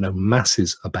them, we don't know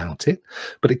masses about it,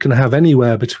 but it can have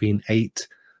anywhere between 8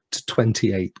 to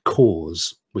 28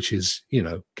 cores, which is, you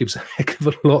know, gives a heck of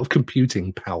a lot of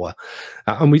computing power.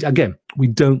 And we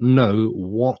don't know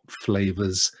what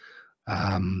flavors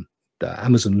the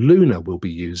Amazon Luna will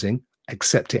be using,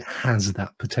 except it has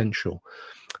that potential.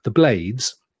 The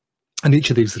blades, and each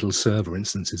of these little server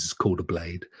instances is called a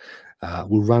blade,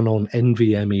 will run on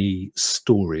NVMe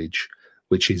storage,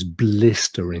 which is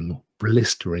blisteringly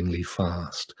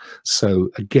fast. So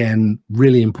again,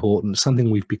 really important,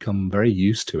 something we've become very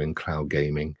used to in cloud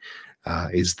gaming,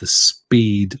 is the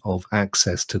speed of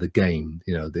access to the game.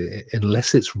 You know,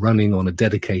 unless it's running on a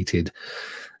dedicated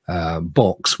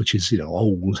box, which is, you know,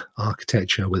 old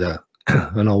architecture with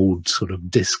an old sort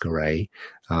of disk array,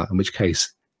 in which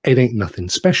case it ain't nothing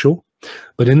special.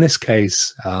 But in this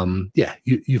case,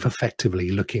 you've effectively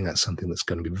looking at something that's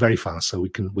going to be very fast. So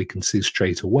we can see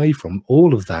straight away from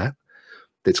all of that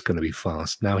that's going to be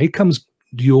fast. Now here comes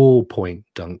your point,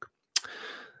 Dunk,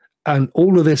 and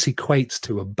all of this equates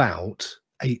to about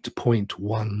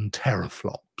 8.1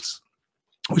 teraflops,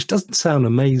 which doesn't sound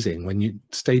amazing when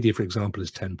Stadia, for example, is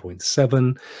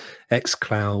 10.7.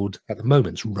 xCloud at the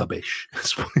moment is rubbish.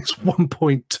 It's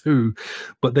 1.2,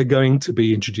 but they're going to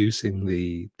be introducing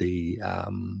the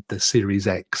Series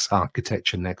X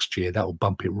architecture next year. That will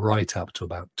bump it right up to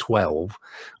about 12,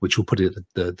 which will put it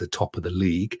at the top of the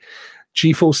league.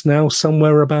 GeForce Now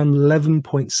somewhere around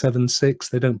 11.76.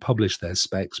 They don't publish their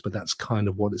specs, but that's kind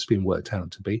of what it's been worked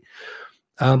out to be.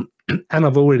 And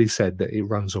I've already said that it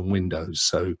runs on Windows,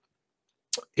 so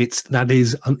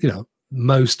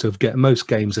most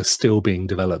games are still being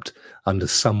developed under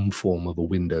some form of a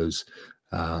Windows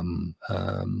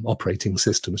operating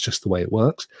system. It's just the way it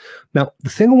works. Now, the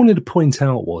thing I wanted to point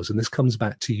out was, and this comes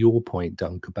back to your point,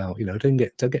 Dunk, about, you know, don't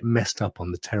get messed up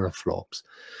on the teraflops.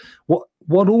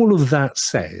 What all of that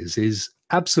says is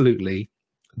absolutely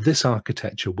this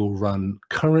architecture will run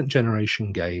current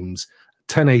generation games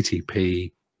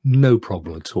 1080p, no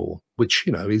problem at all, which,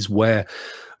 you know, is where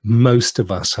most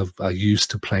of us are used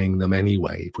to playing them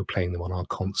anyway. If we're playing them on our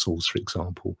consoles, for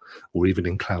example, or even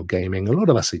in cloud gaming, a lot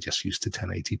of us are just used to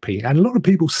 1080p. And a lot of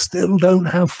people still don't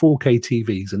have 4K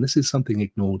TVs, and this is something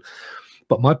ignored.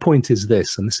 But my point is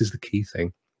this, and this is the key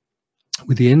thing.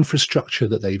 With the infrastructure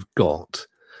that they've got,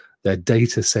 their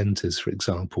data centers, for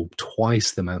example,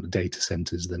 twice the amount of data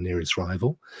centers the nearest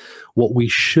rival, what we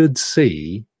should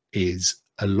see is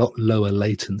a lot lower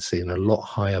latency and a lot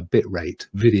higher bit rate,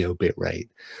 video bit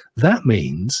rate. That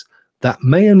means that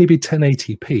may only be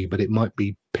 1080p, but it might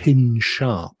be pin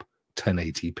sharp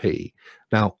 1080p.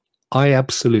 Now, I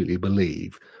absolutely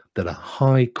believe that a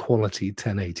high quality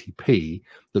 1080p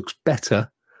looks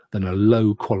better than a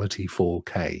low quality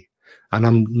 4K. And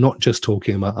I'm not just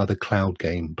talking about other cloud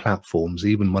game platforms.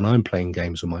 Even when I'm playing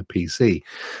games on my PC,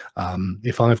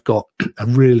 if I've got a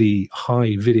really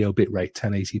high video bitrate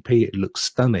 1080p, it looks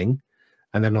stunning.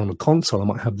 And then on a console, I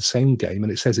might have the same game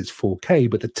and it says it's 4K,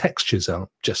 but the textures are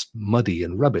just muddy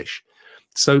and rubbish.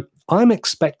 So I'm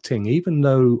expecting, even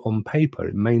though on paper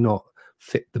it may not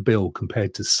fit the bill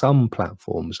compared to some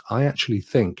platforms, I actually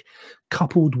think,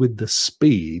 coupled with the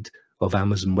speed of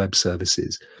Amazon Web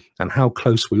Services and how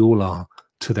close we all are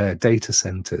to their data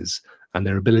centers and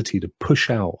their ability to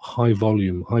push out high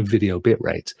volume, high video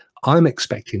bitrate, I'm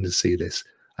expecting to see this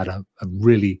at a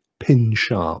really pin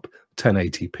sharp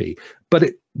 1080p. But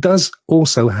it does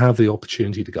also have the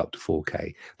opportunity to go up to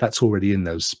 4K. That's already in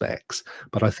those specs.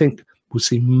 But I think we'll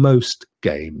see most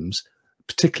games,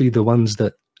 particularly the ones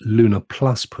that Luna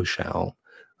Plus push out,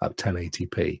 at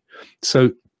 1080p.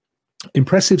 So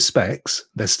impressive specs,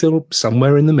 they're still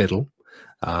somewhere in the middle.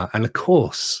 And of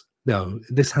course,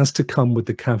 this has to come with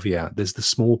the caveat. There's the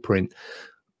small print.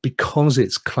 Because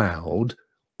it's cloud,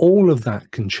 all of that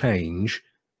can change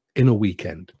in a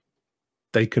weekend.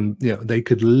 They can, they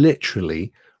could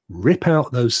literally rip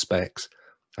out those specs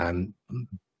and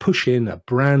push in a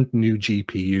brand new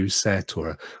GPU set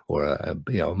or a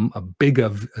bigger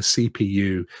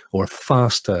CPU or a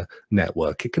faster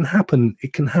network. It can happen.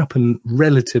 It can happen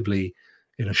relatively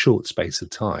in a short space of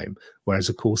time. Whereas,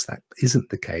 of course, that isn't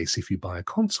the case if you buy a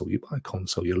console. You buy a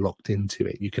console, you're locked into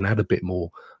it. You can add a bit more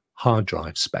hard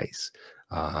drive space.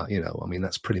 I mean,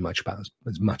 that's pretty much about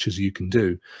as much as you can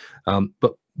do.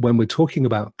 But when we're talking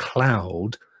about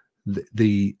cloud,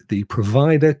 the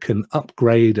provider can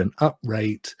upgrade and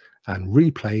uprate and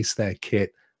replace their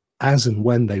kit as and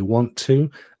when they want to,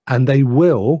 and they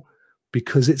will,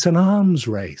 because it's an arms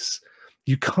race.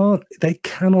 They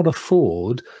cannot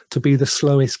afford to be the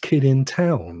slowest kid in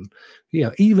town.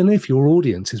 Even if your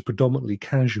audience is predominantly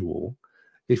casual,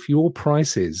 if your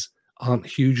prices aren't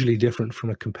hugely different from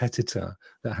a competitor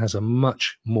that has a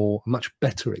much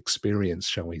better experience,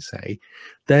 shall we say,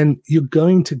 then you're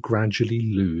going to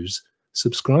gradually lose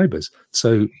subscribers.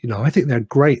 So, I think they're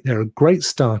great. They're a great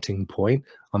starting point.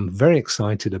 I'm very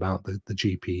excited about the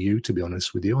GPU, to be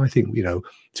honest with you. I think,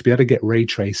 to be able to get ray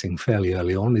tracing fairly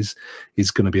early on is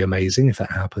going to be amazing if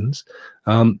that happens.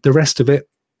 The rest of it,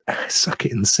 suck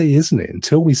it and see, isn't it?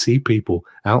 Until we see people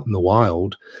out in the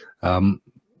wild,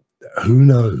 who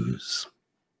knows?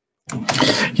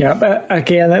 Yeah, but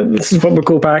again, this is what we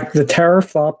go back. The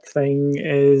teraflop thing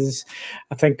is,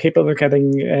 I think people are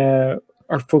getting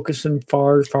are focusing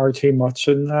far too much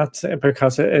on that,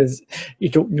 because it is, you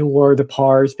don't know where the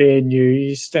power is being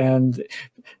used, and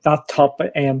that top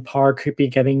end power could be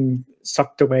getting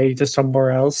sucked away to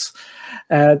somewhere else.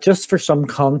 Just for some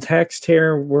context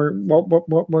here,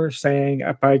 what we're saying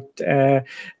about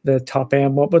the top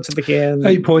end, what was it again?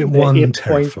 8.1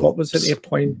 teraflops. What was it?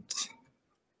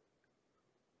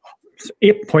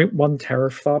 8.1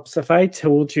 teraflops. If I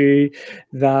told you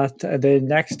that the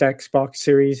next Xbox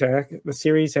Series X, the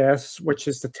Series S, which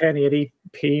is the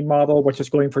 1080p model, which is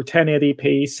going for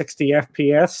 1080p 60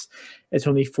 FPS, it's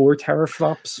only 4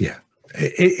 teraflops. Yeah.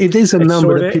 It is a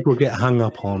number that people get hung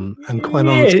up on, and quite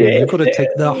honestly, you've got to take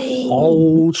the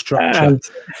whole structure.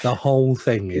 The whole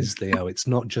thing is it's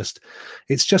not just,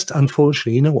 it's just,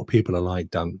 unfortunately, you know what people are like,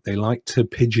 Dunk? They like to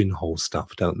pigeonhole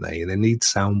stuff, don't they? They need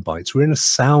sound bites. We're in a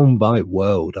sound bite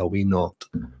world, are we not?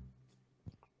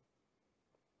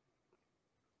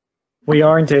 We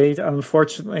are indeed,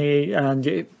 unfortunately,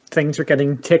 and things are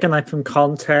getting taken out from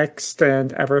context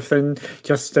and everything,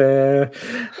 just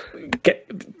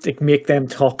make them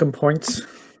talking points.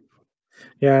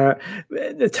 Yeah,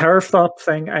 the teraflop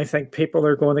thing, I think people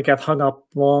are going to get hung up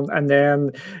on, and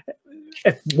then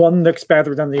if one looks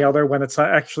better than the other when it's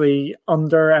actually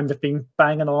under, and they've been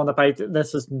banging on about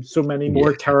this is so many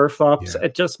more teraflops,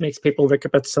 it just makes people look a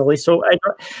bit silly. So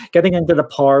getting into the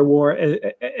power war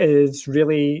is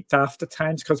really daft at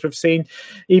times, because we've seen,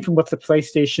 even with the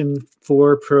PlayStation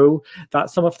 4 Pro, that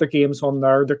some of the games on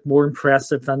there look more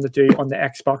impressive than they do on the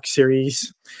Xbox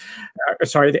Series.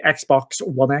 Sorry, the Xbox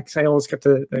One X. I always get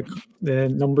the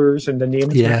numbers and the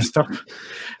names mixed up.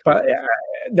 But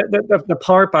the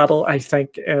power battle, I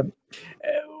think,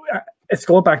 it's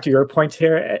going back to your point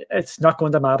here. It's not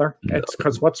going to matter. It's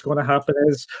because what's going to happen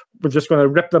is we're just going to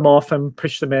rip them off and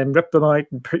push them in, rip them out,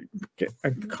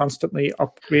 and constantly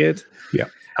upgrade. Yeah,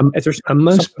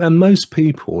 and most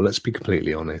people, let's be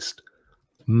completely honest.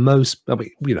 We're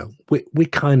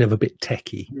kind of a bit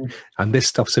techie, and this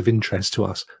stuff's of interest to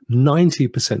us.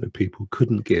 90% of people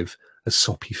couldn't give a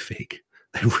soppy fig.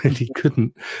 They really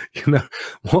couldn't.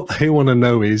 What they want to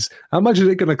know is, how much is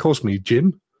it going to cost me,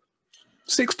 Jim?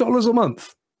 $6 a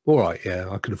month. All right, yeah,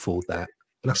 I can afford that.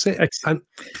 And that's it. And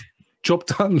job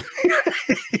done.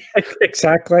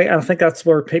 Exactly. I think that's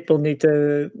where people need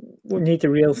the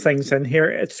real things in here.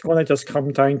 It's going to just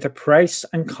come down to price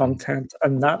and content,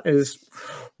 and that is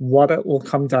what it will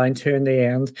come down to in the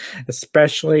end,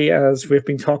 especially as we've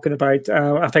been talking about.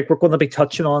 I think we're going to be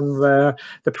touching on the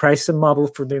pricing model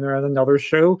for Lunar in another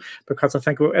show, because I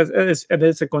think it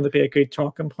is going to be a good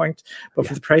talking point. But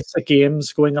for the price of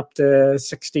games going up to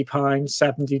 £60,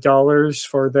 $70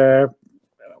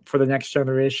 for the next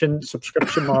generation,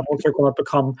 subscription models are going to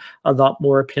become a lot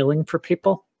more appealing for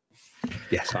people.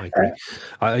 Yes, I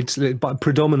agree. But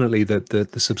predominantly the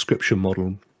subscription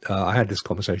model. I had this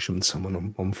conversation with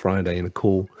someone on Friday in a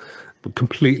call, but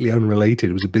completely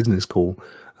unrelated. It was a business call,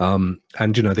 and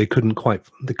they couldn't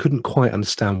quite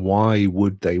understand why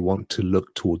would they want to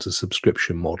look towards a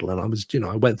subscription model. And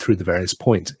I went through the various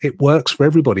points. It works for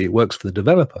everybody. It works for the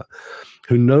developer,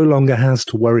 who no longer has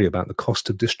to worry about the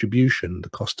cost of distribution, the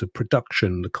cost of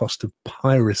production, the cost of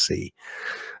piracy.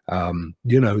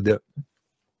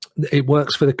 It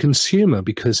works for the consumer,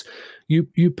 because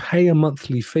you pay a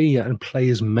monthly fee and play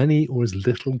as many or as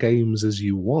little games as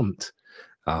you want.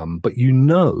 But you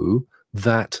know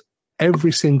that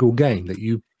every single game that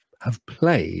you have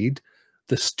played,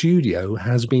 the studio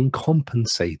has been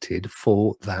compensated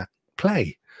for that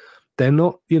play. They're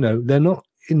not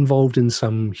involved in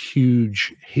some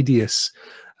huge, hideous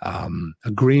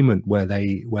agreement where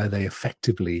they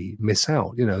effectively miss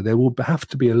out. There will have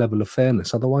to be a level of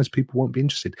fairness, otherwise people won't be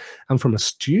interested. And from a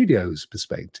studio's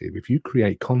perspective, if you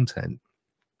create content,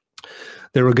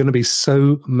 there are going to be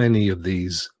so many of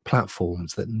these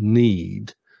platforms that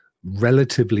need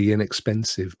relatively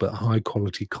inexpensive but high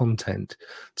quality content.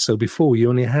 So before, you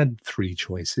only had 3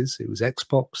 choices. It was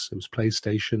Xbox, it was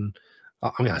PlayStation.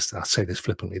 I mean, I say this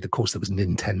flippantly. Of course, there was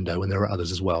Nintendo, and there are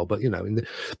others as well. But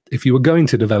if you were going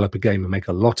to develop a game and make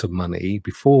a lot of money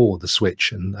before the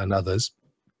Switch and others,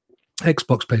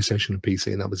 Xbox, PlayStation, and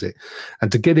PC, and that was it.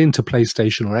 And to get into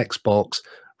PlayStation or Xbox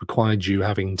required you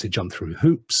having to jump through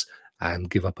hoops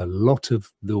and give up a lot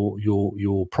of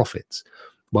your profits.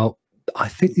 Well, I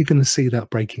think you're going to see that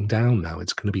breaking down now.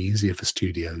 It's going to be easier for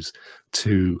studios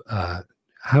to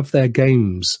have their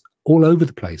games all over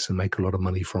the place and make a lot of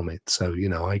money from it. So,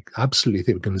 I absolutely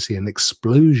think we're going to see an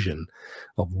explosion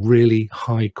of really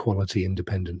high quality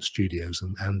independent studios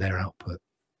and their output.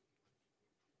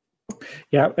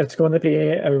 Yeah, it's going to be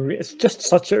it's just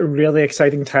such a really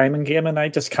exciting time in gaming. I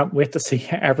just can't wait to see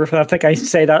everything. I think I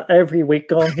say that every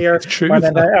week on here. It's true.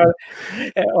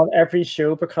 On every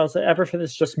show, because everything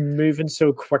is just moving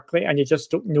so quickly and you just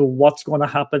don't know what's going to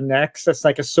happen next. It's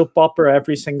like a soap opera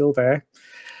every single day.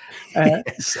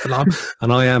 Yes,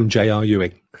 and I am J.R.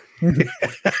 Ewing.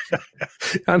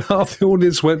 And half the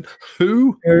audience went,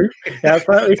 who? Yeah, that's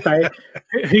what we say.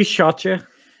 Who shot you?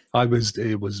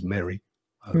 It was Mary.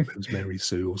 It was Mary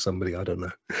Sue or somebody, I don't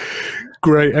know.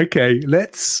 Great. Okay,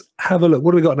 let's have a look.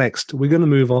 What do we got next? We're going to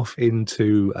move off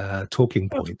into talking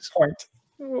points.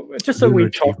 Just a wee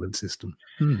achievement system.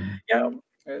 Yeah.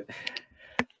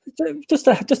 Just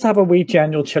to have a wee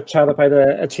general chit chat about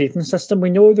the achievement system. We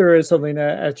know there is a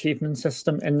Luna achievement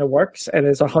system in the works. It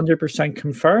is 100%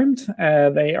 confirmed.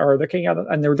 They are looking at it,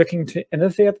 and they're looking to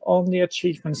innovate on the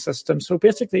achievement system. So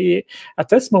basically, at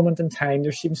this moment in time,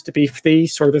 there seems to be 3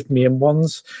 sort of main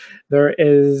ones. There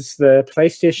is the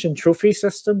PlayStation trophy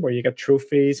system, where you get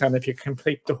trophies, and if you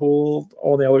complete all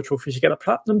the other trophies, you get a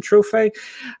platinum trophy.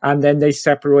 And then they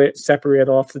separate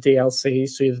off the DLC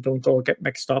so you don't all get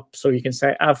mixed up. So you can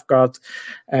say, I've got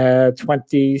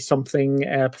 20 something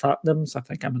platinums. I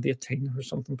think I'm at 18 or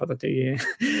something, but I do.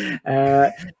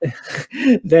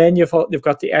 Then you've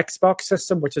got the Xbox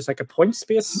system, which is like a points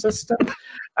based system,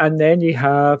 and then you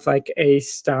have like a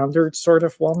standard sort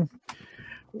of one,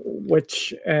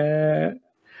 which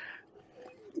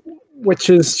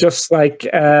is just like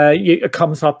it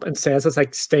comes up and says it's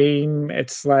like Steam.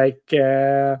 It's like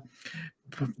a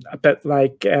bit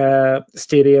like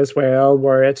Stadia as well,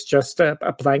 where it's just a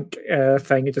blank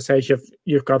thing. It just says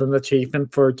you've got an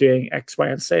achievement for doing X, Y,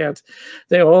 and Z.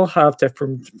 They all have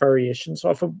different variations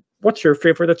of them. What's your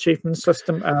favorite achievement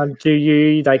system, and do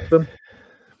you like them?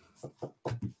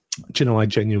 Do you know, I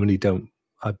genuinely don't.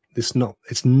 It's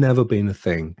never been a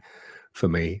thing for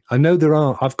me. I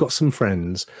know I've got some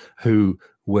friends who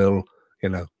will,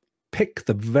 pick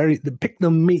the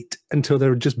meat until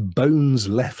there are just bones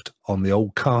left on the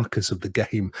old carcass of the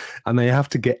game, and they have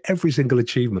to get every single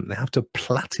achievement. They have to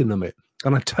platinum it,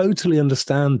 and I totally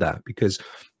understand that, because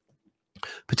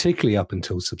particularly up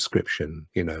until subscription,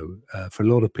 for a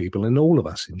lot of people, and all of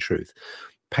us in truth,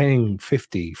 paying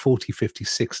 $50, $40, $50,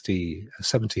 $60,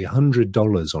 $70,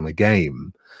 $100 on a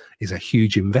game is a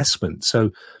huge investment.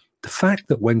 So the fact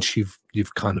that once you've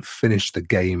kind of finished the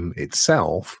game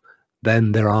itself,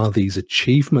 then there are these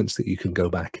achievements that you can go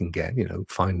back and get,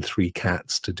 find 3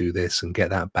 cats to do this and get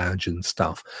that badge and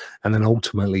stuff. And then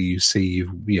ultimately you see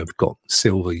you've got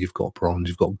silver, you've got bronze,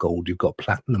 you've got gold, you've got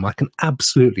platinum. I can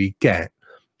absolutely get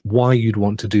why you'd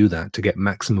want to do that to get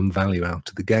maximum value out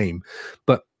of the game.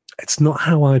 But it's not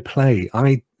how I play.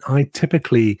 I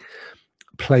typically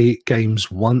play games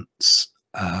once.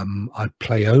 I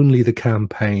play only the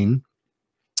campaign,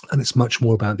 and it's much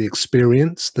more about the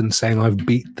experience than saying I've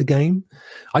beat the game.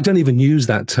 I don't even use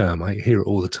that term. I hear it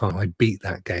all the time. I beat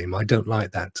that game. I don't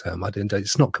like that term.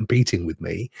 It's not competing with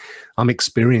me. I'm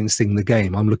experiencing the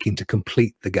game. I'm looking to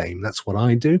complete the game. That's what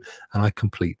I do, and I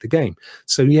complete the game.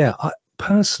 So yeah,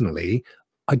 personally,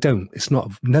 it's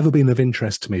never been of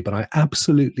interest to me, but I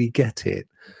absolutely get it.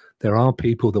 There are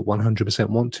people that 100%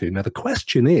 want to. Now, the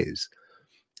question is,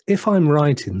 if I'm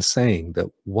right in saying that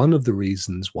one of the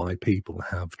reasons why people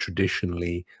have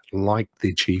traditionally liked the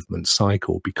achievement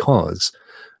cycle, because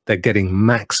they're getting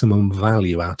maximum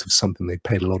value out of something they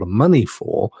paid a lot of money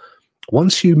for,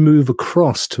 once you move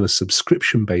across to a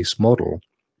subscription-based model,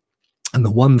 and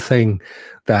the one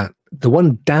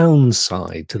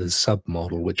downside to the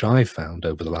sub-model, which I found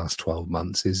over the last 12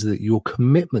 months, is that your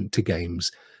commitment to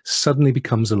games suddenly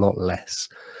becomes a lot less.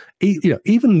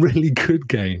 Even really good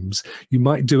games, you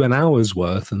might do an hour's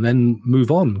worth and then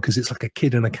move on, because it's like a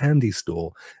kid in a candy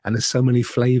store and there's so many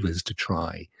flavors to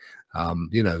try.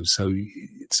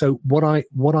 So what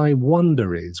I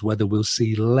wonder is whether we'll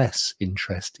see less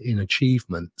interest in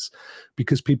achievements,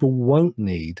 because people won't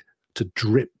need to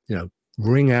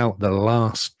wring out the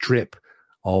last drip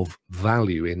of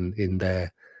value in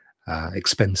their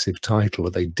expensive title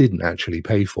that they didn't actually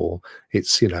pay for.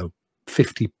 It's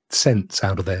 50 cents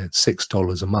out of their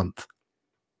 $6 a month.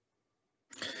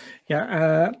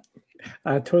 Yeah,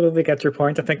 I totally get your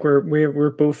point. I think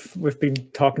we've been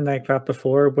talking like that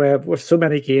before. With so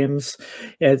many games,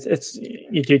 it's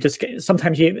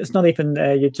sometimes it's not even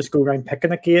you just go around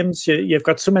picking at games. You've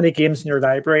got so many games in your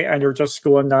library, and you're just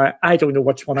going, I don't know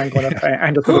which one I'm going to play.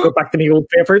 I'm just going to go back to my old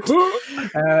favorites.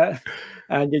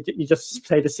 And you just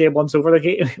play the same ones over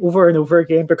and over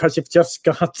again, because you've just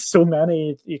got so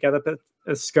many. You get a bit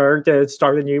scared to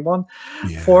start a new one.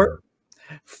 Yeah.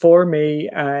 For me,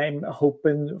 I'm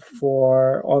hoping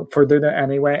for doing it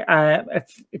anyway.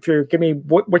 If you give me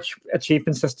which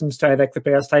achievement systems do I like the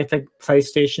best, I think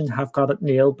PlayStation have got it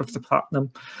nailed with the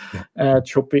platinum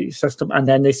trophy system, and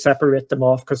then they separate them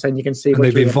off, because then you can see. And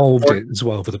they've evolved it as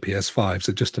well for the PS5.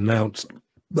 So just announced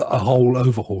a whole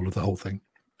overhaul of the whole thing.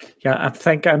 Yeah, I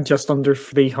think I'm just under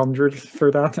 300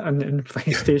 for that, and in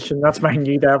PlayStation, that's my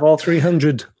new level.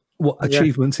 300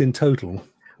 achievements in total?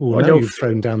 Well, now you've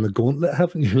thrown down the gauntlet,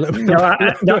 haven't you? No,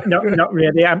 not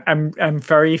really. I'm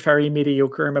very, very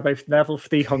mediocre. I'm about level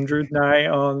 300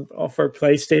 now for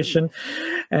PlayStation.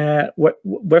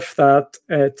 With that,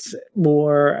 it's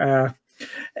more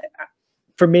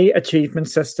for me. Achievement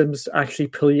systems actually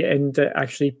pull you into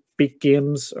actually beat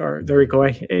games, or there we go.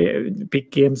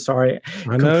 Beat games. Sorry,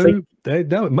 I know.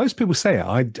 No, most people say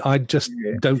it. I just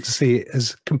don't see it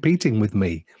as competing with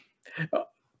me.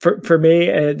 For me,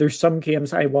 there's some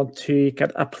games I want to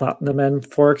get a platinum in.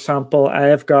 For example, I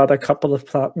have got a couple of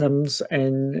platinums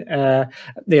in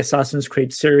the Assassin's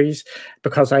Creed series,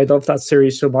 because I love that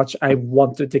series so much. I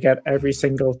wanted to get every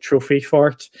single trophy for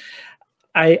it.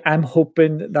 I'm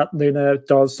hoping that Luna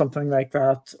does something like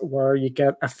that, where you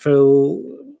get a full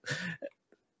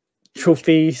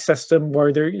trophy system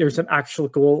where there's an actual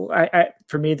goal.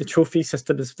 For me, the trophy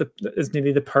system is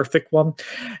nearly the perfect one.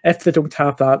 If they don't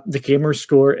have that, the gamer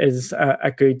score is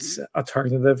a good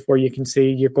alternative where you can see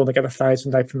you're going to get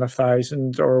 1,000 out from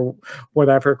 1,000 or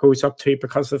whatever it goes up to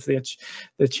because of the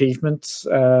achievements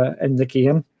in the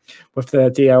game with the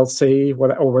DLC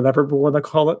or whatever we want to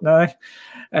call it now.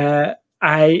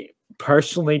 I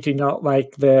personally do not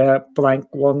like the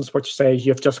blank ones which say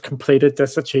you've just completed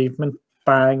this achievement,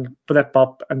 bang, blip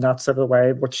up, and that's it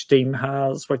away, which Steam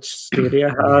has, which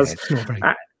Stadia has. Yeah, it's not very...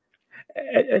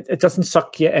 It doesn't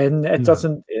suck you in. It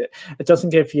doesn't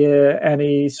give you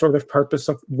any sort of purpose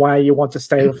of why you want to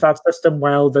stay with that system,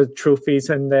 while the trophies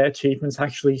and the achievements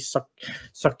actually suck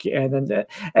you in. And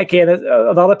again,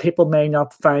 a lot of people may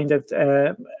not find it,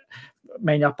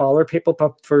 may not bother people,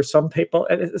 but for some people,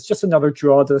 it's just another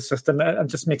draw to the system, and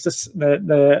just makes this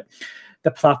the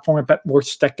platform a bit more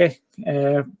sticky.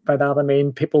 By that I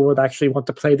mean people would actually want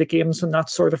to play the games in that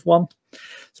sort of one.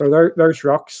 So there's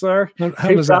rocks there. How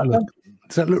does that look?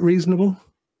 Does that look reasonable?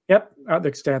 Yep, that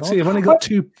looks dead on. See, I've only got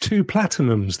two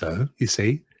platinums though. You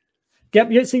see.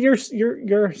 Yep, you see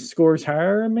your score's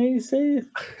higher than me. See,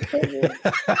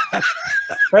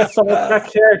 that's something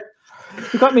back here.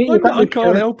 You got me. I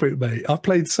can't help it, mate. I've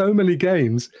played so many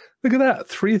games. Look at that,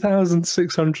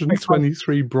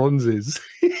 3,623 bronzes.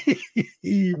 Let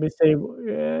me see.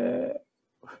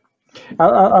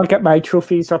 I'll get my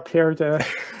trophies up here.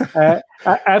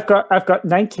 I've got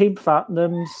 19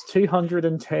 platinums,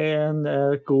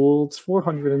 210 golds,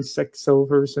 406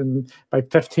 silvers, and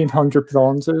about 1,500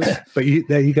 bronzes. But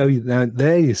there you go. Now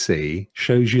there you see,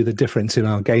 shows you the difference in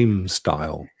our game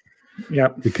style. Yeah,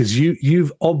 because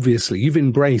you've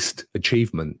embraced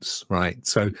achievements, right?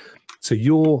 So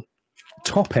your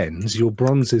top ends, your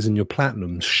bronzes and your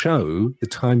platinums show the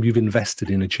time you've invested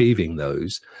in achieving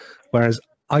those, whereas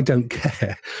I don't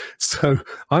care. So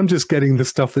I'm just getting the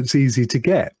stuff that's easy to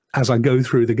get as I go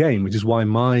through the game, which is why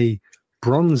my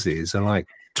bronzes are like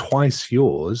twice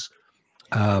yours,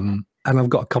 and I've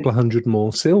got a couple of hundred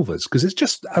more silvers, because it's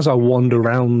just as I wander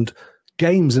around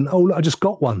games and I just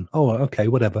got one. Oh, okay,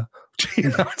 whatever.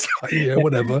 Yeah,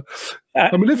 whatever.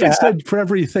 I mean, if it said for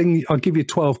everything I'll give you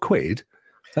 12 quid,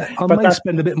 I may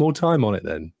spend a bit more time on it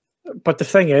then. But the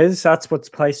thing is, that's what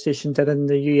PlayStation did in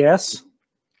the US.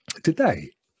 Did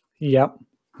they? Yep.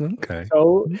 Okay.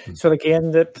 So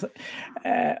again,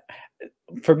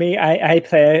 for me, I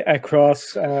play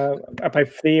across about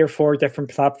 3 or 4 different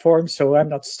platforms, so I'm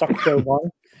not stuck to one.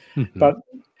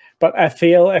 But I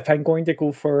feel if I'm going to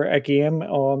go for a game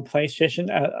on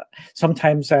PlayStation,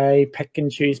 sometimes I pick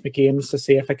and choose my games to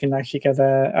see if I can actually get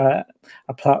a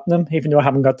platinum, even though I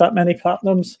haven't got that many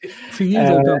platinums. For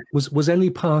you, was any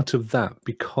part of that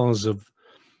because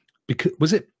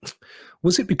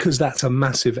was it because that's a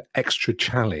massive extra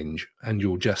challenge and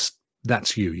you're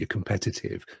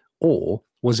competitive, or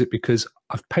was it because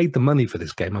I've paid the money for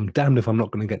this game, I'm damned if I'm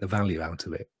not going to get the value out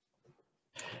of it?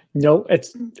 No,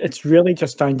 it's really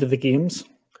just down to the games.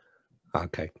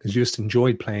 Okay, because you just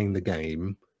enjoyed playing the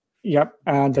game. Yep,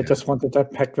 and I just wanted to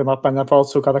pick them up, and I've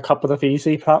also got a couple of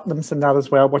easy platinums in that as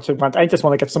well, which I just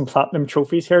want to get some platinum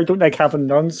trophies here. I don't like having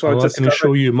none, so I can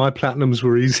assure you my platinums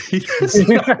were easy.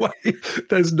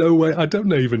 There's no way. I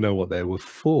don't even know what they were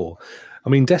for. I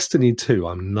mean, Destiny 2,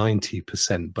 I'm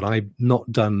 90%, but I've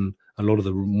not done a lot of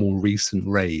the more recent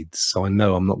raids, so I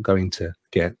know I'm not going to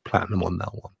get platinum on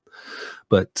that one.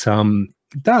 But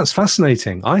that's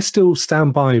fascinating. I still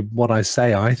stand by what I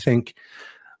say. I think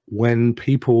when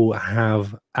people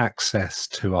have access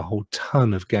to a whole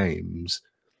ton of games,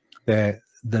 the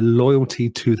loyalty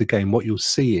to the game, what you'll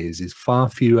see is far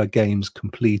fewer games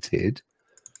completed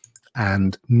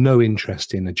and no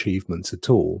interest in achievements at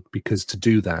all, because to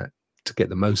do that, to get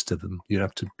the most of them, you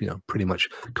have to, pretty much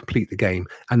complete the game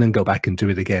and then go back and do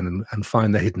it again and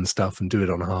find the hidden stuff and do it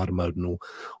on harder mode and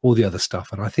all the other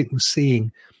stuff. And I think we're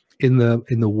seeing in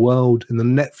the world, in the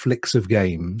Netflix of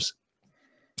games,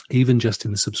 even just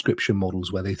in the subscription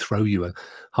models where they throw you a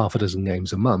half a dozen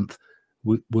games a month,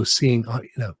 we're seeing,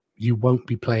 you won't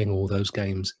be playing all those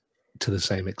games to the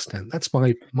same extent. That's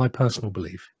my personal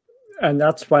belief. And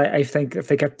that's why I think if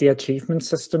they get the achievement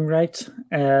system right,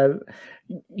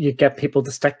 you get people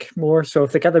to stick more. So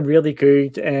if they get a really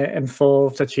good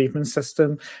involved achievement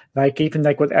system, even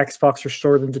what Xbox are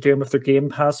starting to do with their Game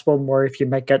Pass one, where if you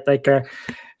might get like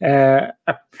a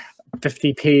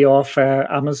 50p off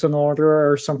Amazon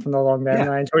order or something along that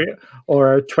lines,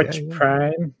 or a Twitch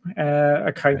Prime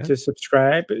account to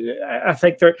subscribe, I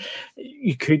think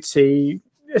you could see.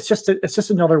 It's just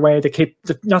another way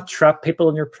to not trap people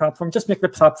on your platform, just make the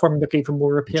platform look even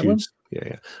more appealing.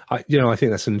 I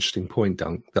think that's an interesting point,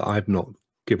 Dunk, that I've not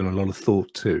given a lot of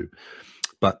thought to.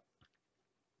 But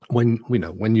when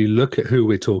you look at who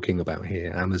we're talking about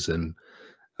here, Amazon,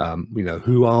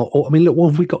 who are, I mean, look, what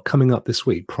have we got coming up this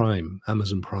week?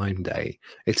 Amazon Prime Day.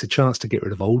 It's a chance to get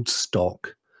rid of old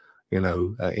stock,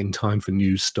 in time for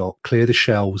new stock, clear the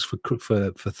shelves for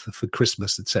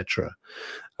Christmas, etc.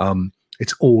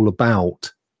 It's all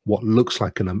about what looks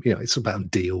like it's about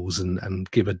deals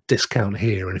and give a discount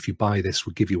here, and if you buy this,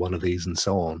 we'll give you one of these, and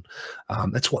so on.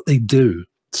 That's what they do.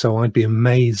 So I'd be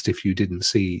amazed if you didn't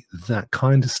see that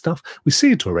kind of stuff. We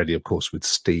see it already, of course, with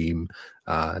Steam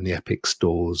and the Epic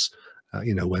stores,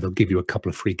 where they'll give you a couple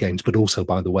of free games, but also,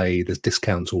 by the way, there's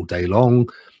discounts all day long.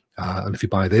 And if you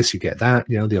buy this, you get that,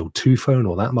 the old two-phone and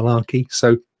all that malarkey.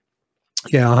 So,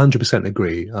 yeah, 100%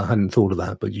 agree. I hadn't thought of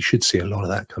that, but you should see a lot of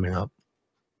that coming up.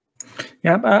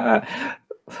 Yeah,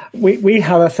 we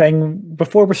had a thing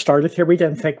before we started here. We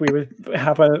didn't think we would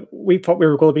have we thought we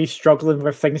were going to be struggling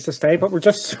with things to say, but we're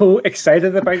just so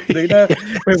excited about Luna.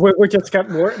 we're just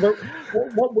getting more.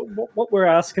 What we're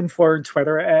asking for on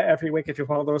Twitter every week, if you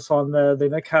follow us on the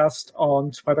LunaCast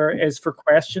on Twitter, is for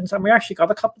questions, and we actually got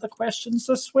a couple of questions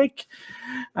this week.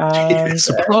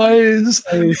 Surprise!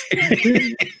 To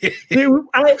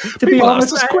be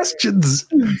honest, questions.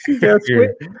 Yes,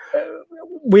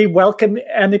 we welcome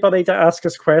anybody to ask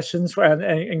us questions and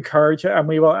encourage it, and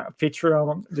we will feature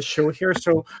on the show here.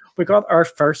 So we got our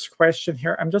first question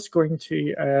here. I'm just going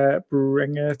to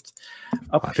bring it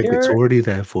up. I think it's already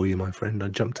there for you, my friend. I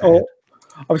jumped ahead.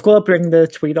 I was going to bring the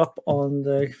tweet up on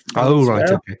the. Oh, right.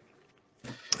 Okay.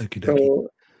 Okie dokie.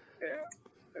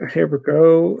 So here we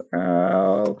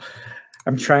go.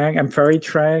 I'm trying. I'm very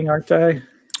trying, aren't I?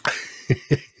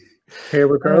 Here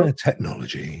we go.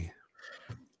 Technology.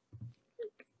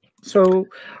 So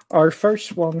our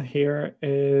first one here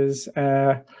is,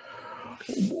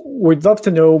 we'd love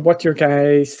to know what your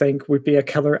guys think would be a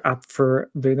killer app for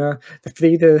Luna. The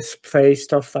free-to-play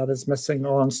stuff that is missing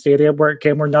on Stadia, we're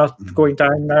not going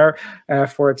down there,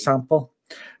 for example.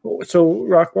 So,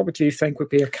 Rock, what would you think would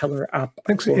be a killer app?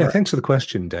 Thanks for the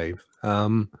question, Dave.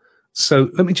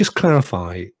 So let me just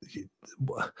clarify.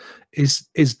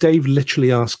 Is Dave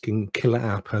literally asking killer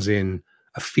app as in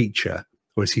a feature?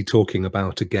 Or is he talking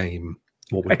about a game?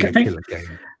 What would be a killer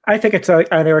game? I think it's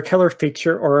either a killer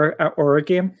feature or a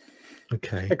game.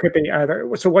 Okay. It could be either.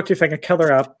 So what do you think? A killer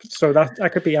app? So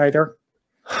that could be either.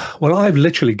 Well, I've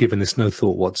literally given this no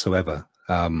thought whatsoever.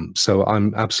 So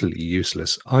I'm absolutely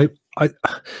useless.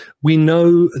 We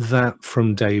know that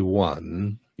from day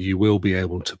one, you will be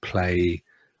able to play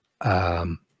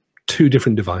two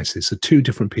different devices. So two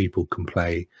different people can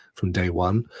play from day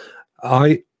one.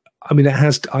 I mean,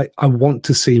 I want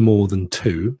to see more than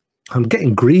two. I'm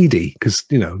getting greedy because,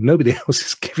 nobody else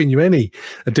is giving you any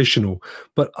additional,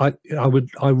 but I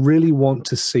really want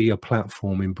to see a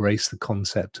platform embrace the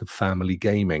concept of family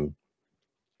gaming.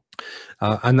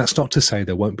 And that's not to say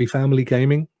there won't be family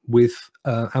gaming with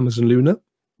Amazon Luna,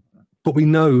 but we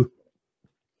know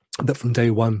that from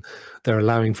day one, they're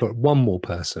allowing for one more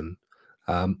person.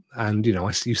 And,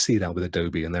 you see that with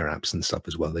Adobe and their apps and stuff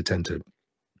as well. They tend to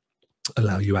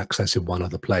allow you access in one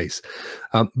other place,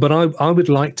 but I would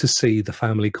like to see the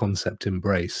family concept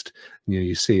embraced.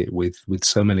 You see it with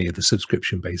so many of the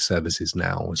subscription-based services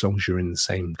now. As long as you're in the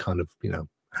same kind of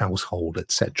household,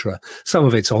 etc. Some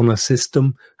of it's on a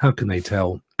system. How can they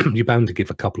tell? You're bound to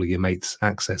give a couple of your mates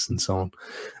access and so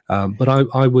on. But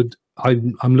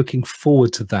I'm looking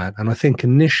forward to that, and I think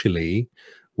initially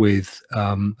with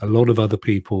a lot of other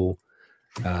people.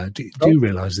 Do you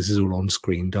realise this is all on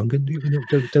screen, Duncan?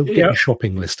 Don't get your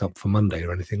shopping list up for Monday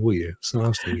or anything, will you? It's the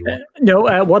last thing you want.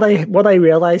 No, what I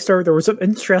realised there was an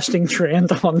interesting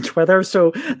trend on Twitter,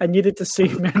 so I needed to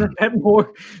see a bit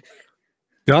more.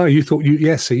 Oh, you thought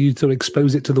so you thought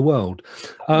expose it to the world.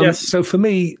 Yes. So for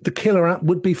me, the killer app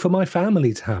would be for my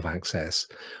family to have access,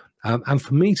 and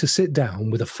for me to sit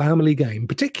down with a family game,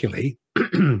 particularly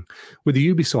with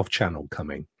the Ubisoft channel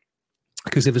coming.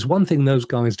 Because if there's one thing those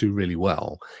guys do really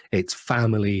well, it's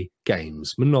family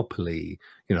games, Monopoly,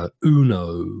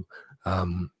 Uno.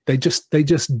 They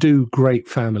just do great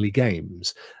family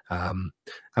games. And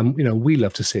we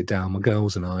love to sit down, my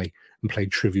girls and I, and play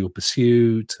Trivial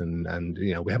Pursuit, and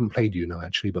we haven't played Uno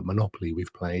actually, but Monopoly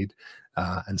we've played,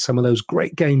 and some of those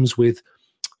great games with.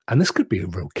 And this could be a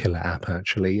real killer app,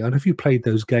 actually. I don't know if you played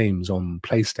those games on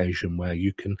PlayStation where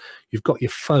you've got your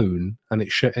phone and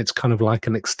it's kind of like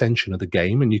an extension of the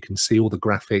game, and you can see all the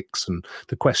graphics and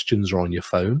the questions are on your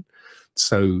phone.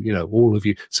 So, all of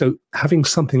you. So having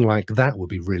something like that would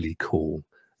be really cool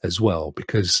as well,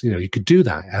 because, you could do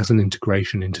that as an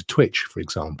integration into Twitch, for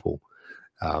example,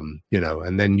 and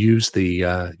then use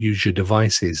your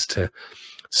devices to.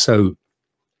 So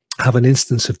have an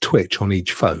instance of Twitch on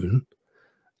each phone,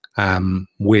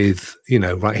 with,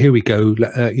 right, here we go.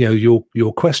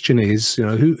 Your question is,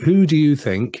 who do you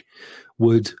think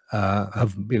would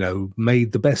have,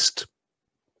 made the best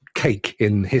cake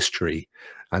in history?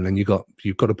 And then you've got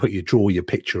to draw your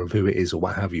picture of who it is or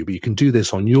what have you. But you can do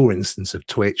this on your instance of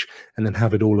Twitch and then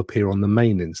have it all appear on the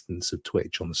main instance of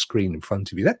Twitch on the screen in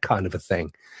front of you. That kind of a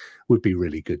thing would be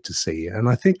really good to see. And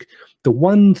I think the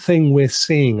one thing we're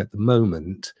seeing at the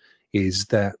moment is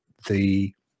that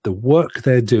the work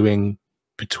they're doing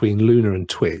between Luna and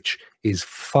Twitch is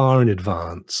far in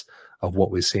advance of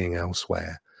what we're seeing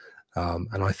elsewhere.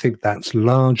 And I think that's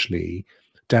largely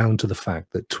down to the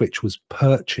fact that Twitch was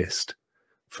purchased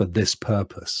for this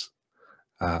purpose,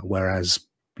 whereas,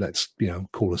 let's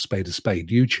call a spade,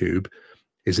 YouTube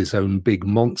is its own big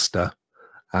monster,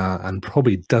 and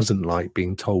probably doesn't like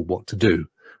being told what to do.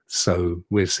 So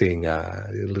we're seeing a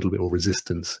little bit of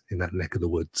resistance in that neck of the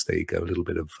woods. There you go, a little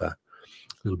bit of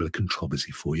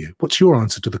controversy for you. What's your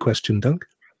answer to the question, Dunk?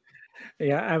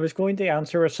 Yeah, I was going to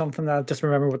answer with something that I just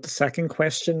remember what the second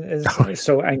question is.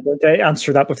 So I'm going to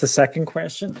answer that with the second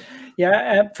question.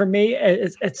 Yeah, for me,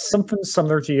 it's something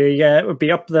similar to you. Yeah, it would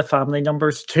be up to the family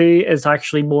numbers. 2 is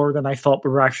actually more than I thought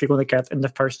we were actually going to get in the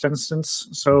first instance.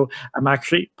 So I'm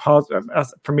actually positive.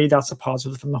 For me, that's a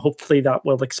positive, and hopefully that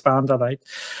will expand that out,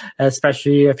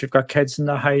 especially if you've got kids in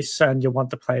the house and you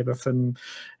want to play with them.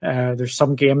 There's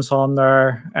some games on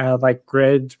there like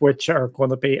Grid, which are going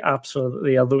to be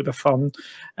absolutely a load of fun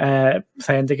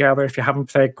playing together. If you haven't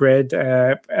played Grid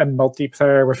and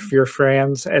multiplayer with your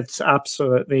friends, it's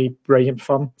absolutely brilliant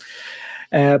fun.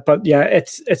 But yeah,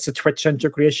 it's a Twitch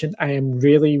integration. I am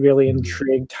really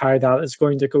intrigued how that is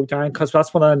going to go down, because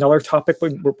that's another topic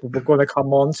we're going to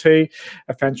come on to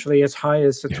eventually, is how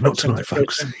is the Twitch not tonight,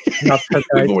 integration. Folks.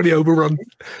 We've already overrun.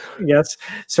 Yes.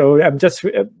 So I'm just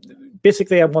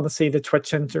basically, I want to see the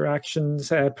Twitch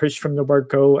interactions pushed from the word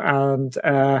go, and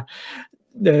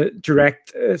the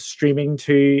direct streaming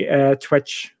to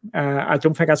Twitch. I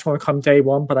don't think that's going to come day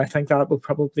one, but I think that will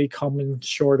probably come in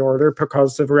short order,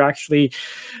 because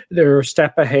they're a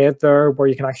step ahead there where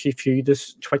you can actually view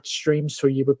this Twitch stream. So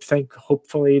you would think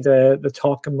hopefully the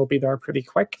talking will be there pretty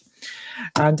quick.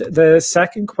 And the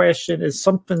second question is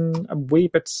something a wee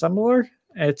bit similar.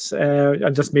 It's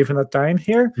I'm just moving it down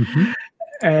here.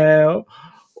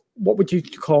 What would you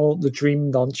call the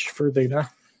dream launch for Luna?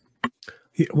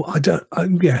 Yeah, well,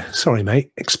 sorry,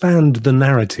 mate. Expand the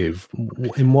narrative.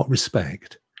 In what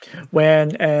respect?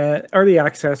 When early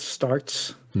access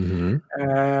starts,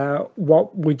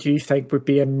 what would you think would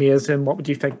be amazing? What would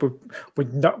you think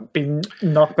would not be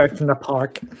knocked out from the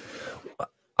park?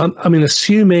 I mean,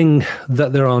 assuming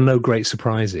that there are no great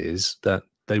surprises, that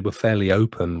they were fairly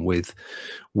open with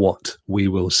what we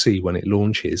will see when it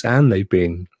launches, and they've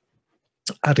been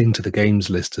adding to the games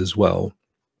list as well.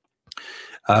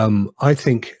 I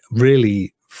think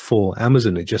really for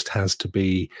Amazon, it just has to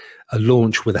be a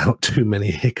launch without too many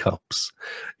hiccups,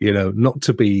 not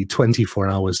to be 24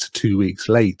 hours to 2 weeks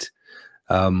late.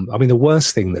 I mean, the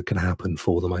worst thing that can happen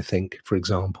for them, I think, for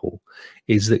example,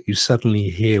 is that you suddenly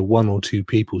hear 1 or 2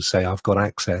 people say, I've got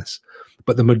access,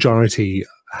 but the majority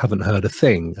haven't heard a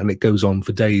thing, and it goes on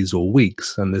for days or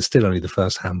weeks, and there's still only the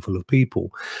first handful of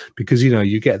people, because,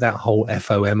 you get that whole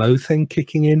FOMO thing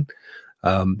kicking in.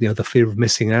 The fear of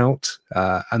missing out,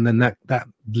 and then that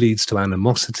leads to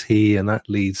animosity, and that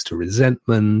leads to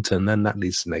resentment, and then that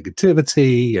leads to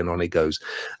negativity, and on it goes.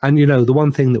 And the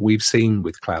one thing that we've seen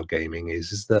with cloud gaming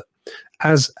is that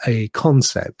as a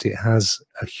concept, it has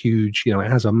a huge,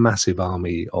 it has a massive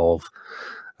army of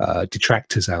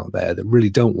detractors out there that really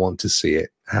don't want to see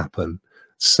it happen.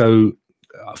 So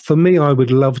for me, I would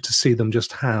love to see them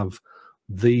just have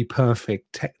the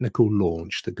perfect technical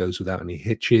launch that goes without any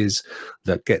hitches,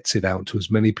 that gets it out to as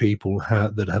many people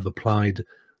that have applied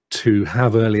to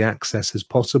have early access as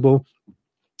possible,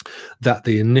 that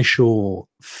the initial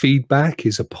feedback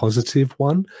is a positive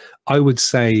one. I would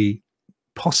say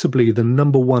possibly the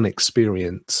number one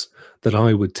experience that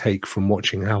I would take from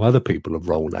watching how other people have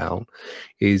rolled out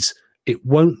is it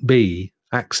won't be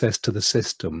access to the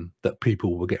system that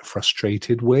people will get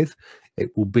frustrated with.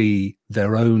 It will be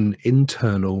their own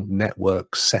internal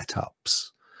network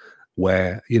setups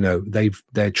where,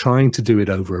 they're trying to do it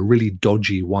over a really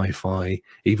dodgy Wi-Fi,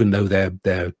 even though their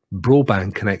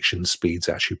broadband connection speed's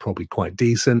actually probably quite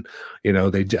decent. They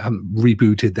haven't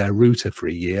rebooted their router for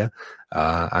a year,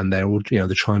 and they're all, they're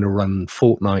trying to run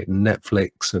Fortnite and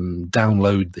Netflix and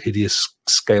download the hideous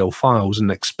scale files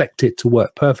and expect it to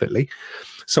work perfectly.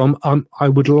 So I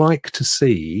would like to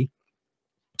see,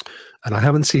 and I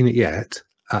haven't seen it yet,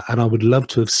 and I would love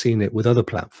to have seen it with other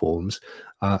platforms,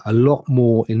 a lot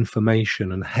more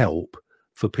information and help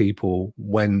for people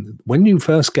when you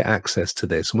first get access to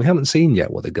this. And we haven't seen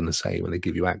yet what they're going to say when they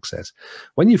give you access.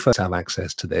 When you first have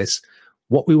access to this,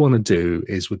 what we want to do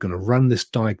is we're going to run this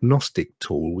diagnostic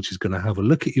tool, which is going to have a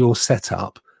look at your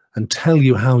setup and tell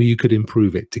you how you could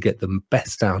improve it to get the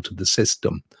best out of the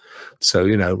system. So,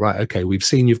 you know, right, okay, we've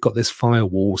seen you've got this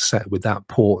firewall set with that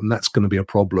port, and that's going to be a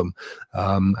problem.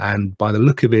 And by the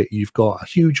look of it, you've got a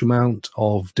huge amount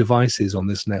of devices on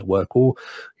this network, all,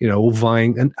 you know, all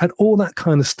vying, and all that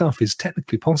kind of stuff is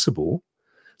technically possible.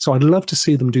 So I'd love to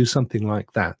see them do something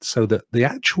like that, so that the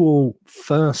actual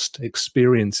first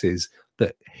experiences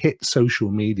that hit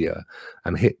social media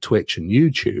and hit Twitch and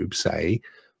YouTube say,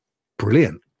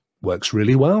 brilliant, works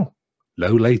really well,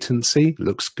 low latency,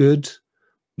 looks good,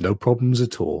 no problems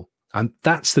at all. And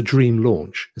that's the dream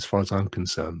launch, as far as I'm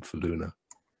concerned, for Luna.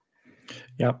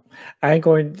 Yeah, I'm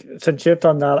going, since you've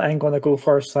done that, I'm going to go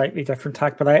for a slightly different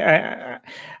tack. But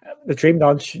the dream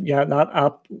launch, yeah, that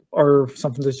app or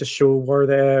something to just show where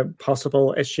the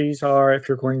possible issues are if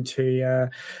you're going to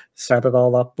set it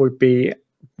all up would be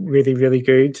really, really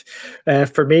good.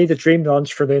 For me, the dream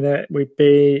launch for Luna would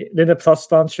be Luna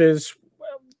Plus launches.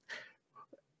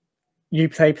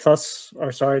 Uplay Plus,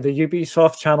 or sorry, the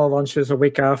Ubisoft channel launches a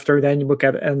week after. Then you will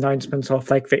get announcements of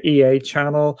like the EA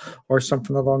channel or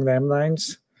something along them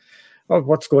lines. Oh,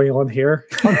 what's going on here?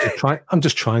 I'm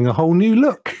just trying a whole new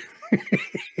look.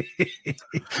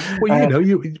 Well, you know,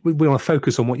 we want to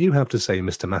focus on what you have to say,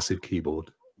 Mr. Massive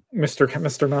Keyboard.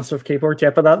 Mr. Massive Keyboard, yeah,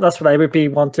 but that's what I would be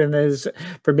wanting. Is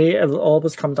for me, it'll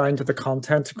always come down to the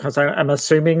content, because I'm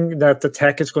assuming that the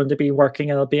tech is going to be working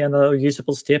and it'll be in a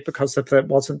usable state, because if it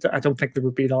wasn't, I don't think they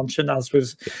would be launching as we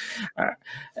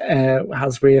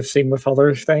have seen with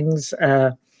other things.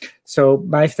 So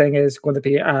my thing is going to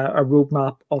be a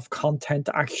roadmap of content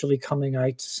actually coming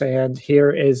out, saying here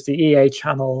is the EA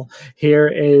channel, here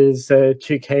is the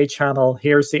 2K channel,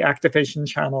 here's the Activision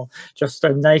channel, just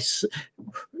a nice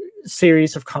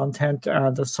series of content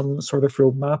and some sort of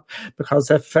roadmap,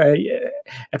 because if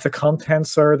the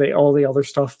content's there, all the other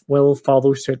stuff will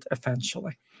follow suit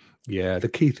eventually. Yeah, the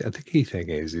key thing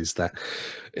is that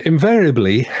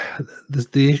invariably,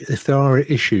 if there are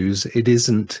issues, it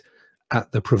isn't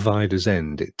at the provider's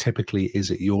end. It typically is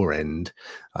at your end.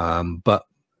 But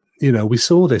you know, we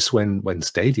saw this when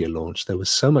Stadia launched. There was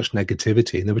so much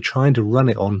negativity, and they were trying to run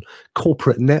it on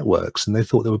corporate networks, and they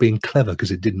thought they were being clever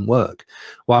because it didn't work.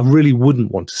 Well, I really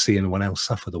wouldn't want to see anyone else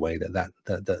suffer the way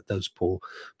that those poor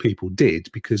people did,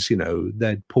 because, you know,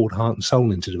 they'd poured heart and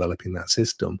soul into developing that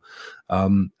system,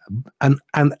 and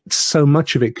so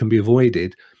much of it can be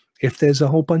avoided if there's a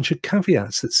whole bunch of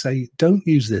caveats that say, don't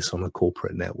use this on a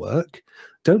corporate network,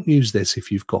 don't use this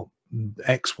if you've got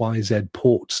XYZ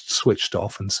ports switched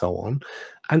off and so on.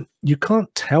 And you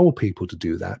can't tell people to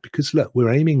do that, because look,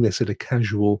 we're aiming this at a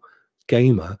casual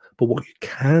gamer. But what you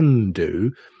can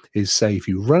do is say, if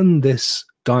you run this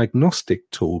diagnostic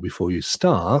tool before you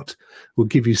start, we'll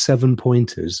give you 7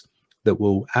 pointers that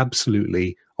will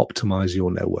absolutely optimize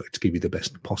your network to give you the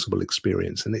best possible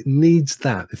experience. And it needs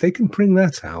that. If they can bring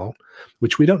that out,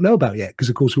 which we don't know about yet, because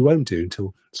of course we won't do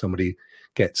until somebody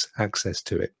gets access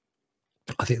to it,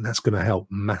 I think that's going to help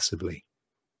massively.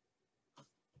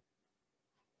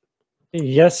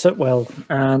 Yes, it will.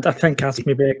 And I think that's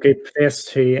maybe a good place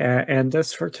to end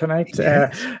this for tonight.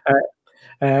 Yes.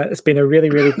 It's been a really,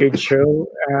 really good show.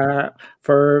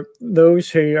 For those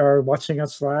who are watching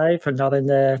us live and not in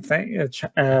the thing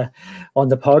on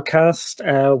the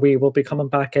podcast, we will be coming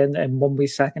back in 1 wee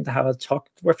second to have a talk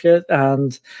with you.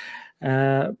 And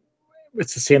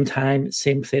it's the same time,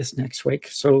 same place next week.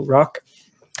 So, Rock.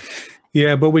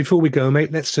 Yeah, but before we go,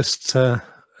 mate, let's just let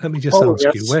me just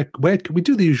ask you, where can we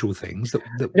do the usual things that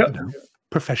yep. You know,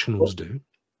 professionals do?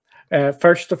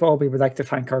 First of all, we would like to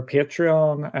thank our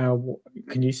Patreon.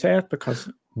 Can you say it? Because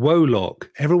Wolock,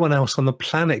 everyone else on the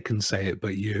planet can say it,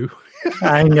 but you.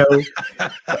 I know.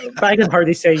 I can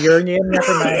hardly say your name.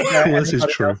 Never mind. This is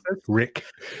true. Rick.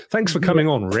 Thanks for coming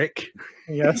on, Rick.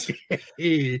 Yes.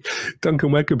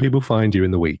 Duncan, where can people find you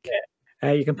in the week?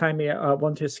 You can find me at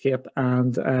One to Escape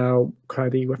and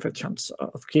Crowdy with a Chance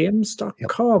of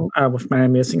Games.com with my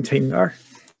amazing team there.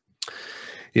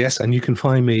 Yes, and you can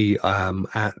find me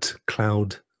at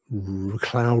Cloud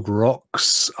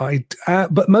Rocks.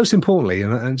 But most importantly,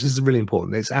 and this is really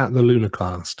important, it's at the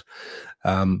LunaCast.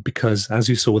 Because as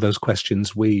you saw those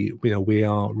questions, we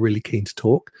are really keen to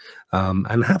talk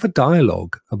and have a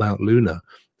dialogue about Luna.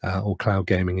 or cloud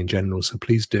gaming in general. So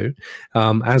please do.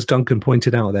 As Duncan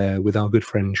pointed out there, with our good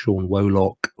friend Sean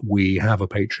Wolock, we have a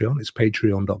Patreon. It's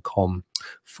patreon.com/the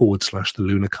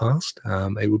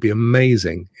Lunarcast. It would be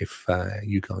amazing if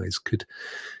you guys could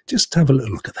just have a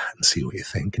little look at that and see what you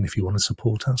think. And if you want to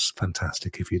support us,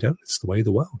 fantastic. If you don't, it's the way of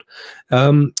the world.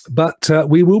 But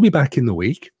we will be back in the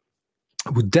week.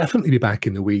 We'll definitely be back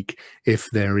in the week if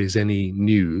there is any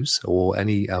news or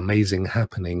any amazing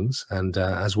happenings. And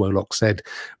as Wolock said,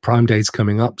 Prime Day's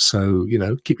coming up, so, you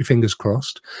know, keep your fingers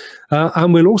crossed.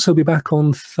 And we'll also be back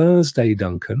on Thursday,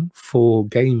 Duncan, for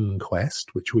Game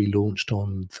Quest, which we launched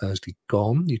on Thursday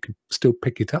gone. You can still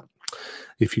pick it up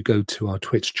if you go to our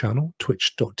Twitch channel,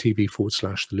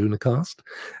 twitch.tv/the Lunarcast,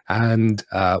 and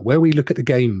where we look at the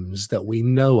games that we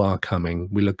know are coming.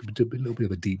 We do a little bit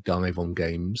of a deep dive on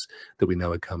games that we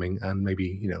know are coming, and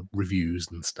maybe, you know, reviews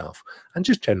and stuff, and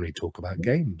just generally talk about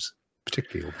games,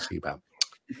 particularly obviously about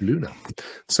Luna.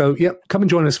 So yeah, come and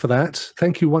join us for that.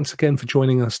 Thank you once again for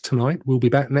joining us tonight. We'll be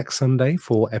back next Sunday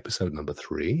for episode number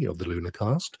 3 of the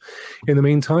Lunarcast. In the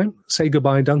meantime, say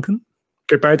goodbye, Duncan.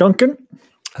 Goodbye, Duncan.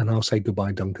 And I'll say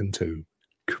goodbye, Duncan, too.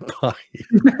 Goodbye.